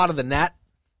ball out of the net,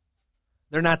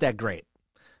 they're not that great.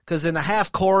 Because in the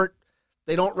half court,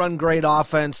 they don't run great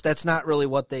offense. That's not really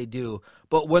what they do.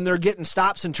 But when they're getting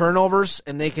stops and turnovers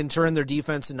and they can turn their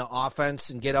defense into offense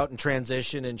and get out in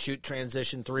transition and shoot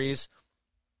transition threes,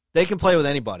 they can play with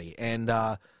anybody. And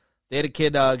they had a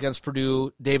kid against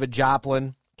Purdue, David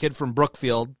Joplin, kid from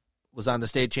Brookfield, was on the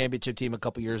state championship team a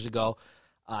couple years ago.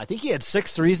 I think he had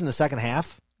 6 threes in the second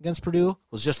half against Purdue,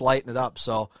 was just lighting it up.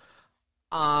 So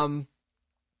I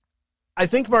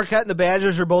think Marquette and the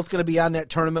Badgers are both going to be on that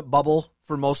tournament bubble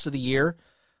for most of the year.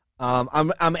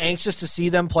 I'm anxious to see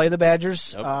them play the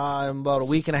Badgers in about a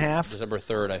week and a half. December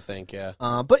 3rd, I think, yeah.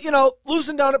 But,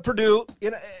 losing down at Purdue,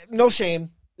 no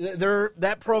shame.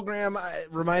 That program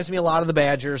reminds me a lot of the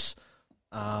Badgers.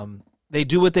 They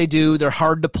do what they do. They're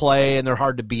hard to play, and they're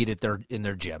hard to beat in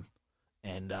their gym.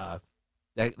 And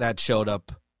that showed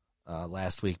up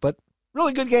last week. But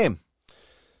really good game.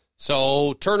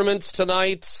 So tournaments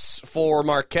tonight for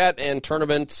Marquette and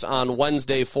tournaments on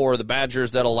Wednesday for the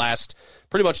Badgers. That'll last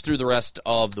pretty much through the rest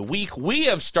of the week. We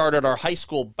have started our high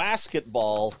school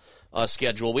basketball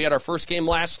schedule. We had our first game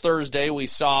last Thursday. We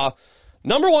saw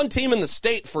number 1 team in the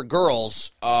state for girls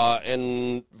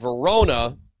in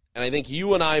Verona. And I think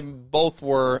you and I both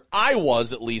were, I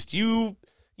was at least, you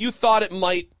thought it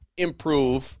might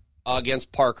improve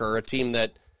against Parker, a team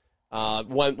that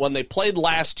when they played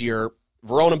last year,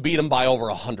 Verona beat them by over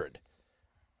 100.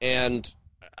 And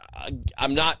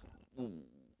I'm not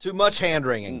too much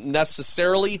hand-wringing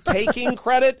necessarily taking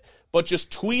credit, but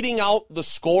just tweeting out the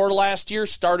score last year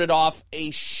started off a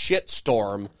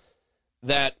shitstorm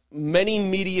that many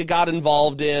media got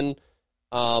involved in.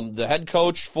 The head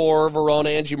coach for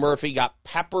Verona, Angie Murphy, got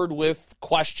peppered with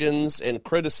questions and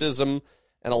criticism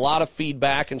and a lot of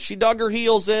feedback, and she dug her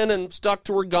heels in and stuck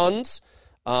to her guns.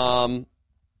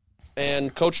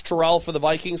 And Coach Terrell for the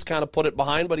Vikings kind of put it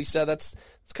behind, but he said it's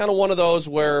kind of one of those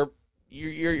where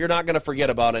you're not going to forget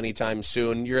about anytime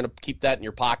soon. You're going to keep that in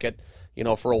your pocket,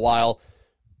 for a while.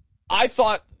 I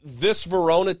thought this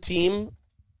Verona team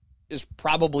is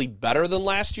probably better than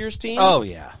last year's team. Oh,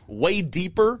 yeah. Way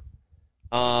deeper.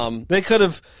 They could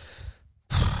have,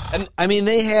 and I mean,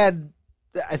 I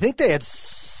think they had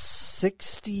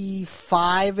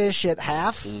 65-ish at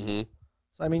half. Mm-hmm.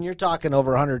 So, I mean, you're talking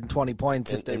over 120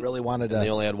 points if they really wanted to. And they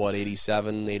only had,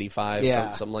 87,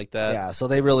 85, something like that? Yeah, so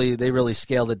they really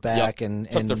scaled it back. And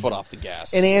took their foot off the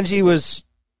gas. And Angie was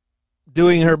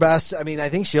doing her best. I mean, I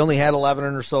think she only had 11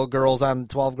 or so 12 girls on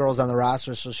the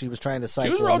roster, so she was trying to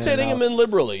cycle. She was rotating them in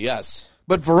liberally, yes.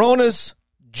 But Verona's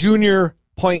junior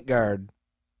point guard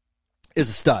is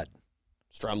a stud.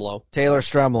 Stremlo. Taylor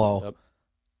Stremlo. Yep.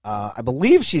 I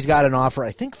believe she's got an offer,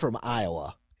 I think from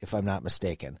Iowa, if I'm not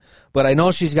mistaken. But I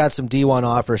know she's got some D1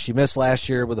 offers. She missed last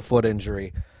year with a foot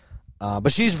injury.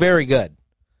 But she's very good.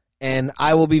 And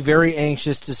I will be very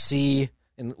anxious to see,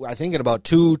 and I think in about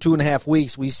 2.5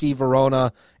 weeks, we see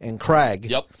Verona and Craig.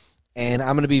 Yep. And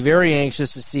I'm going to be very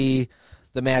anxious to see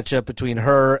the matchup between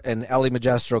her and Ellie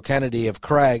Magestro Kennedy of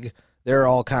Craig, their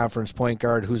all-conference point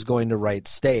guard who's going to Wright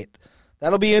State.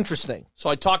 That'll be interesting.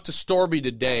 So I talked to Storby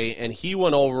today, and he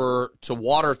went over to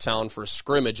Watertown for a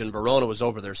scrimmage, and Verona was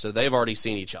over there, so they've already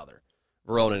seen each other,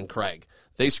 Verona and Craig.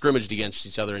 They scrimmaged against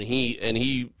each other, and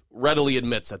he readily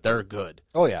admits that they're good.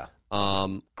 Oh, yeah.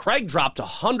 Craig dropped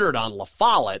 100 on La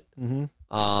Follette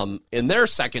in their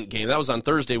second game. That was on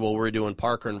Thursday while we were doing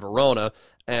Parker and Verona,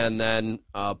 and then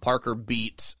Parker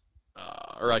beat,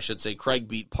 or I should say Craig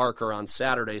beat Parker on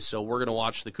Saturday, so we're going to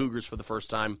watch the Cougars for the first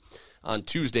time on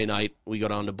Tuesday night. We go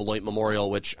down to Beloit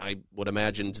Memorial, which I would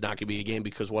imagine is not going to be a game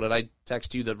because what did I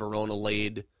text you that Verona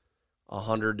laid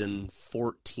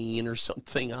 114 or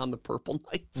something on the Purple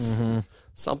Knights?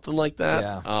 Something like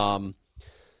that. Yeah.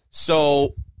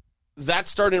 So that's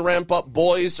starting to ramp up.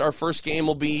 Boys, our first game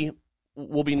will be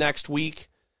next week.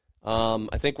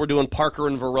 I think we're doing Parker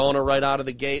and Verona right out of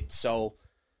the gate. So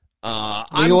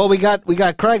we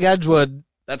got Craig Edgewood.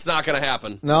 That's not going to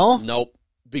happen. No? Nope.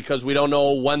 Because we don't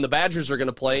know when the Badgers are going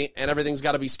to play, and everything's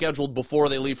got to be scheduled before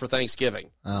they leave for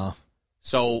Thanksgiving. Oh.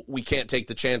 So we can't take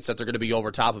the chance that they're going to be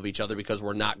over top of each other because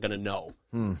we're not going to know.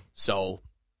 So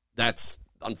that's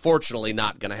unfortunately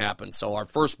not going to happen. So our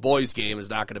first boys game is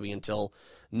not going to be until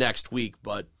next week.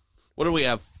 But what do we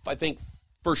have? I think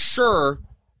for sure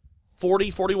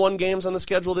 40, 41 games on the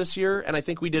schedule this year, and I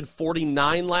think we did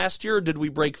 49 last year. Or did we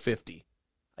break 50?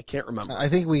 I can't remember. I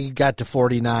think we got to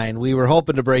 49. We were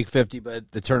hoping to break 50,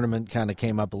 but the tournament kind of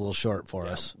came up a little short for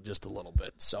us. Just a little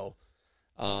bit. So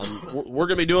we're going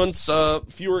to be doing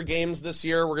fewer games this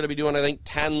year. We're going to be doing, I think,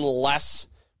 10 less.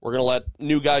 We're going to let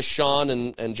new guys Sean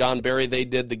and John Barry, they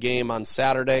did the game on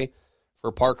Saturday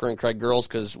for Parker and Craig girls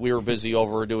because we were busy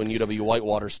over doing UW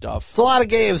Whitewater stuff. It's a lot of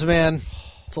games, man.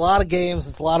 It's a lot of games.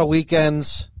 It's a lot of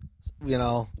weekends. You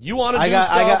know, you want to do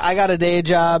stuff? I got a day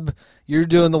job. You're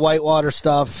doing the Whitewater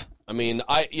stuff. I mean,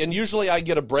 usually I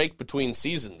get a break between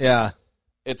seasons. Yeah.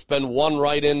 It's been one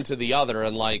right into the other,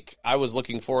 and like I was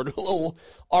looking forward to a little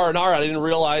R&R. I didn't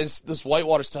realize this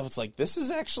Whitewater stuff. It's like this is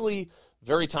actually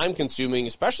very time consuming,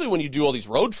 especially when you do all these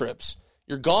road trips.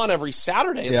 You're gone every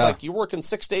Saturday. It's like you're working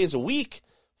 6 days a week,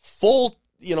 full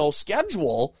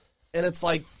schedule, and it's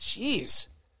like, geez.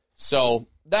 So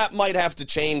that might have to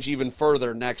change even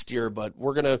further next year, but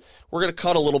we're gonna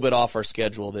cut a little bit off our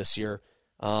schedule this year.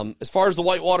 As far as the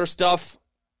Whitewater stuff,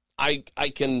 I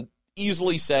can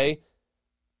easily say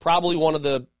probably one of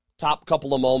the top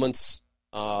couple of moments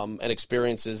and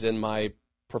experiences in my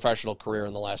professional career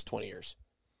in the last 20 years.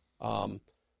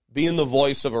 Being the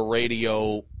voice of a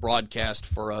radio broadcast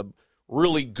for a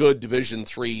really good Division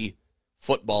III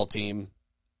football team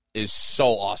is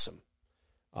so awesome.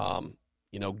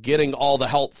 Getting all the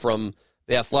help from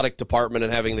the athletic department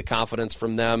and having the confidence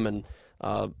from them and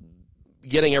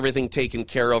getting everything taken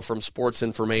care of from sports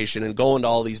information and going to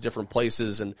all these different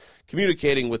places and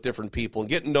communicating with different people and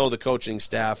getting to know the coaching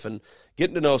staff and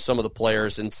getting to know some of the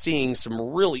players and seeing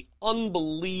some really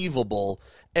unbelievable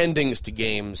endings to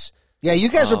games. Yeah, you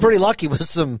guys were pretty lucky with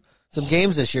some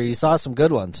games this year. You saw some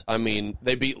good ones. I mean,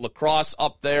 they beat La Crosse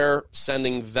up there,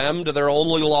 sending them to their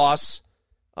only loss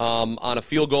on a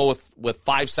field goal with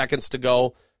 5 seconds to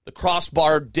go. The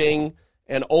crossbar ding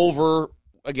and over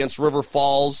against River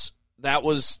Falls. That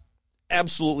was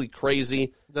absolutely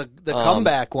crazy. The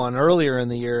comeback one earlier in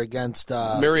the year against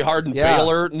Mary Hardin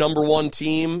Baylor, number one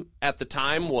team at the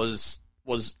time, was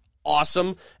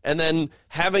awesome. And then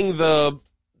having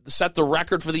set the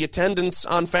record for the attendance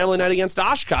on Family Night against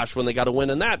Oshkosh when they got a win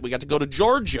in that. We got to go to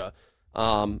Georgia.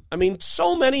 I mean,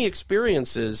 so many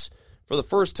experiences for the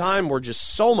first time were just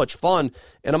so much fun.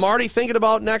 And I'm already thinking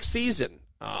about next season.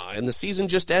 And the season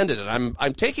just ended. And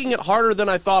I'm taking it harder than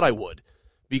I thought I would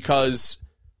because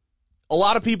a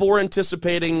lot of people were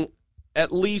anticipating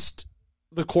at least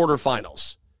the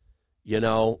quarterfinals.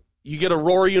 You get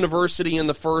Aurora University in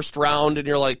the first round, and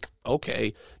you're like,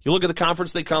 okay. You look at the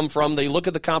conference they come from. They look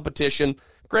at the competition.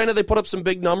 Granted, they put up some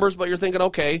big numbers, but you're thinking,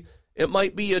 okay, it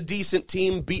might be a decent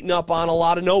team beating up on a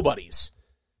lot of nobodies.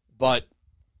 But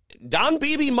Don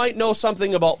Beebe might know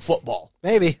something about football.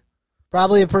 Maybe.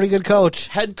 Probably a pretty good coach.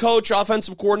 Head coach,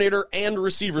 offensive coordinator, and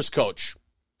receivers coach.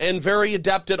 And very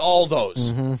adept at all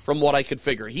those, from what I could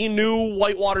figure. He knew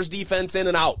Whitewater's defense in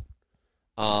and out.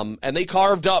 And they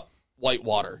carved up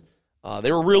Whitewater.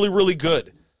 They were really, really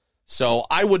good. So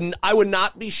I would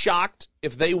not be shocked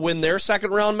if they win their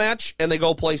second round match and they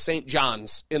go play St.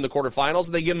 John's in the quarterfinals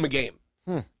and they give them a game.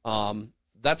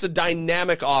 That's a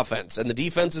dynamic offense, and the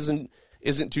defense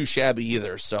isn't too shabby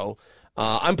either. So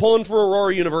I'm pulling for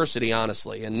Aurora University,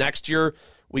 honestly. And next year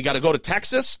we got to go to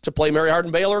Texas to play Mary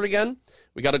Hardin Baylor again.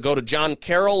 We got to go to John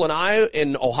Carroll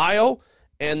in Ohio,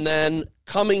 and then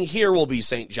coming here will be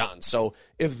St. John's. So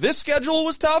if this schedule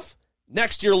was tough,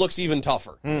 next year looks even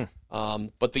tougher.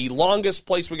 But the longest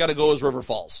place we got to go is River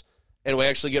Falls, and we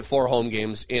actually get 4 home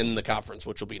games in the conference,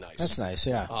 which will be nice. That's nice,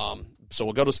 yeah. So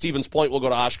we'll go to Stevens Point, we'll go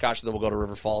to Oshkosh, and then we'll go to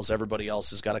River Falls. Everybody else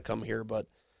has got to come here, but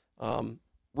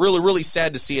really, really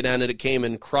sad to see it end. It came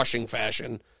in crushing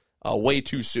fashion way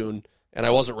too soon, and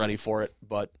I wasn't ready for it,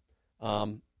 but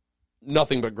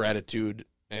nothing but gratitude.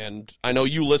 And I know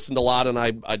you listened a lot, and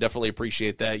I definitely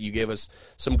appreciate that. You gave us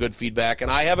some good feedback,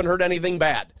 and I haven't heard anything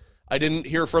bad. I didn't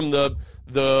hear from the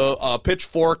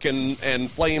pitchfork and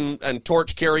flame and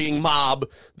torch carrying mob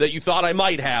that you thought I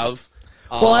might have.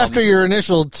 Well, after your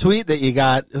initial tweet that you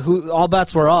got, all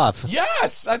bets were off.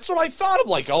 Yes, that's what I thought. I'm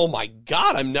like, oh my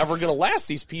God, I'm never going to last.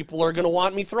 These people are going to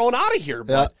want me thrown out of here.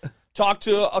 But talked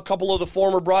to a couple of the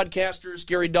former broadcasters,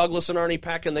 Gary Douglas and Arnie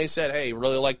Peck, and they said, hey,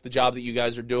 really like the job that you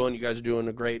guys are doing. You guys are doing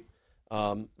a great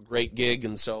gig.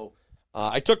 And so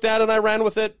I took that and I ran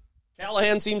with it.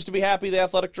 Callahan seems to be happy, the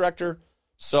athletic director.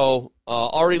 So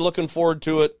already looking forward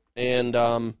to it, and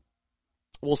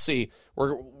we'll see.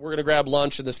 We're going to grab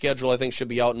lunch, and the schedule, I think, should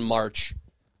be out in March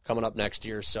coming up next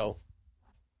year. So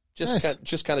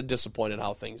just kind of disappointed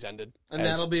how things ended. And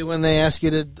that'll be when they ask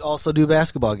you to also do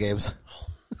basketball games.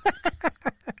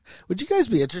 Would you guys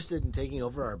be interested in taking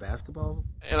over our basketball?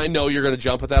 And I know you're going to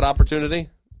jump at that opportunity.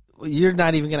 Well, you're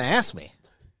not even going to ask me.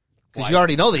 Because you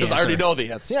already know the answer. Because I already know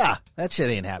the answer. Yeah, that shit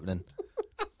ain't happening.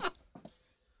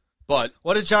 But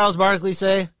what did Charles Barkley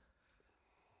say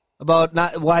about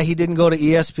why he didn't go to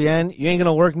ESPN? You ain't going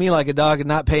to work me like a dog and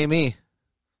not pay me.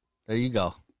 There you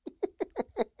go.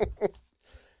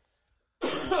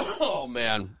 Oh,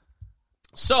 man.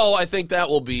 So I think that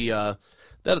will be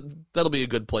that'll be a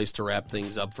good place to wrap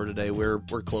things up for today. We're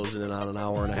closing in on an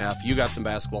hour and a half. You got some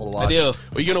basketball to watch. I do.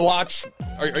 Are you going to watch?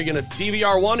 Are you going to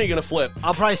DVR one or are you going to flip?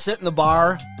 I'll probably sit in the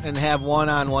bar and have one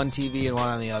on one TV and one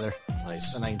on the other.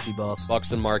 Nice. And I can see both.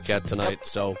 Bucks and Marquette tonight. Yep.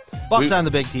 So Bucks on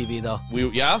the big TV, though.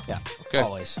 Yeah? Yeah. Okay.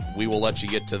 Always. We will let you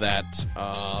get to that.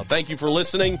 Thank you for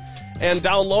listening and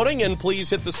downloading, and please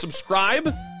hit the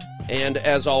subscribe. And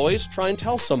as always, try and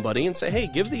tell somebody and say, hey,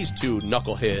 give these two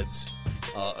knuckleheads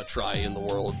a try in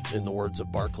the words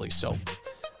of Barkley. So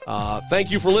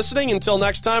thank you for listening. Until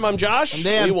next time, I'm Josh. I'm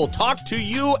Dan. We will talk to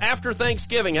you after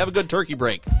Thanksgiving. Have a good turkey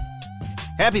break.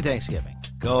 Happy Thanksgiving.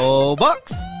 Go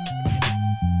Bucks.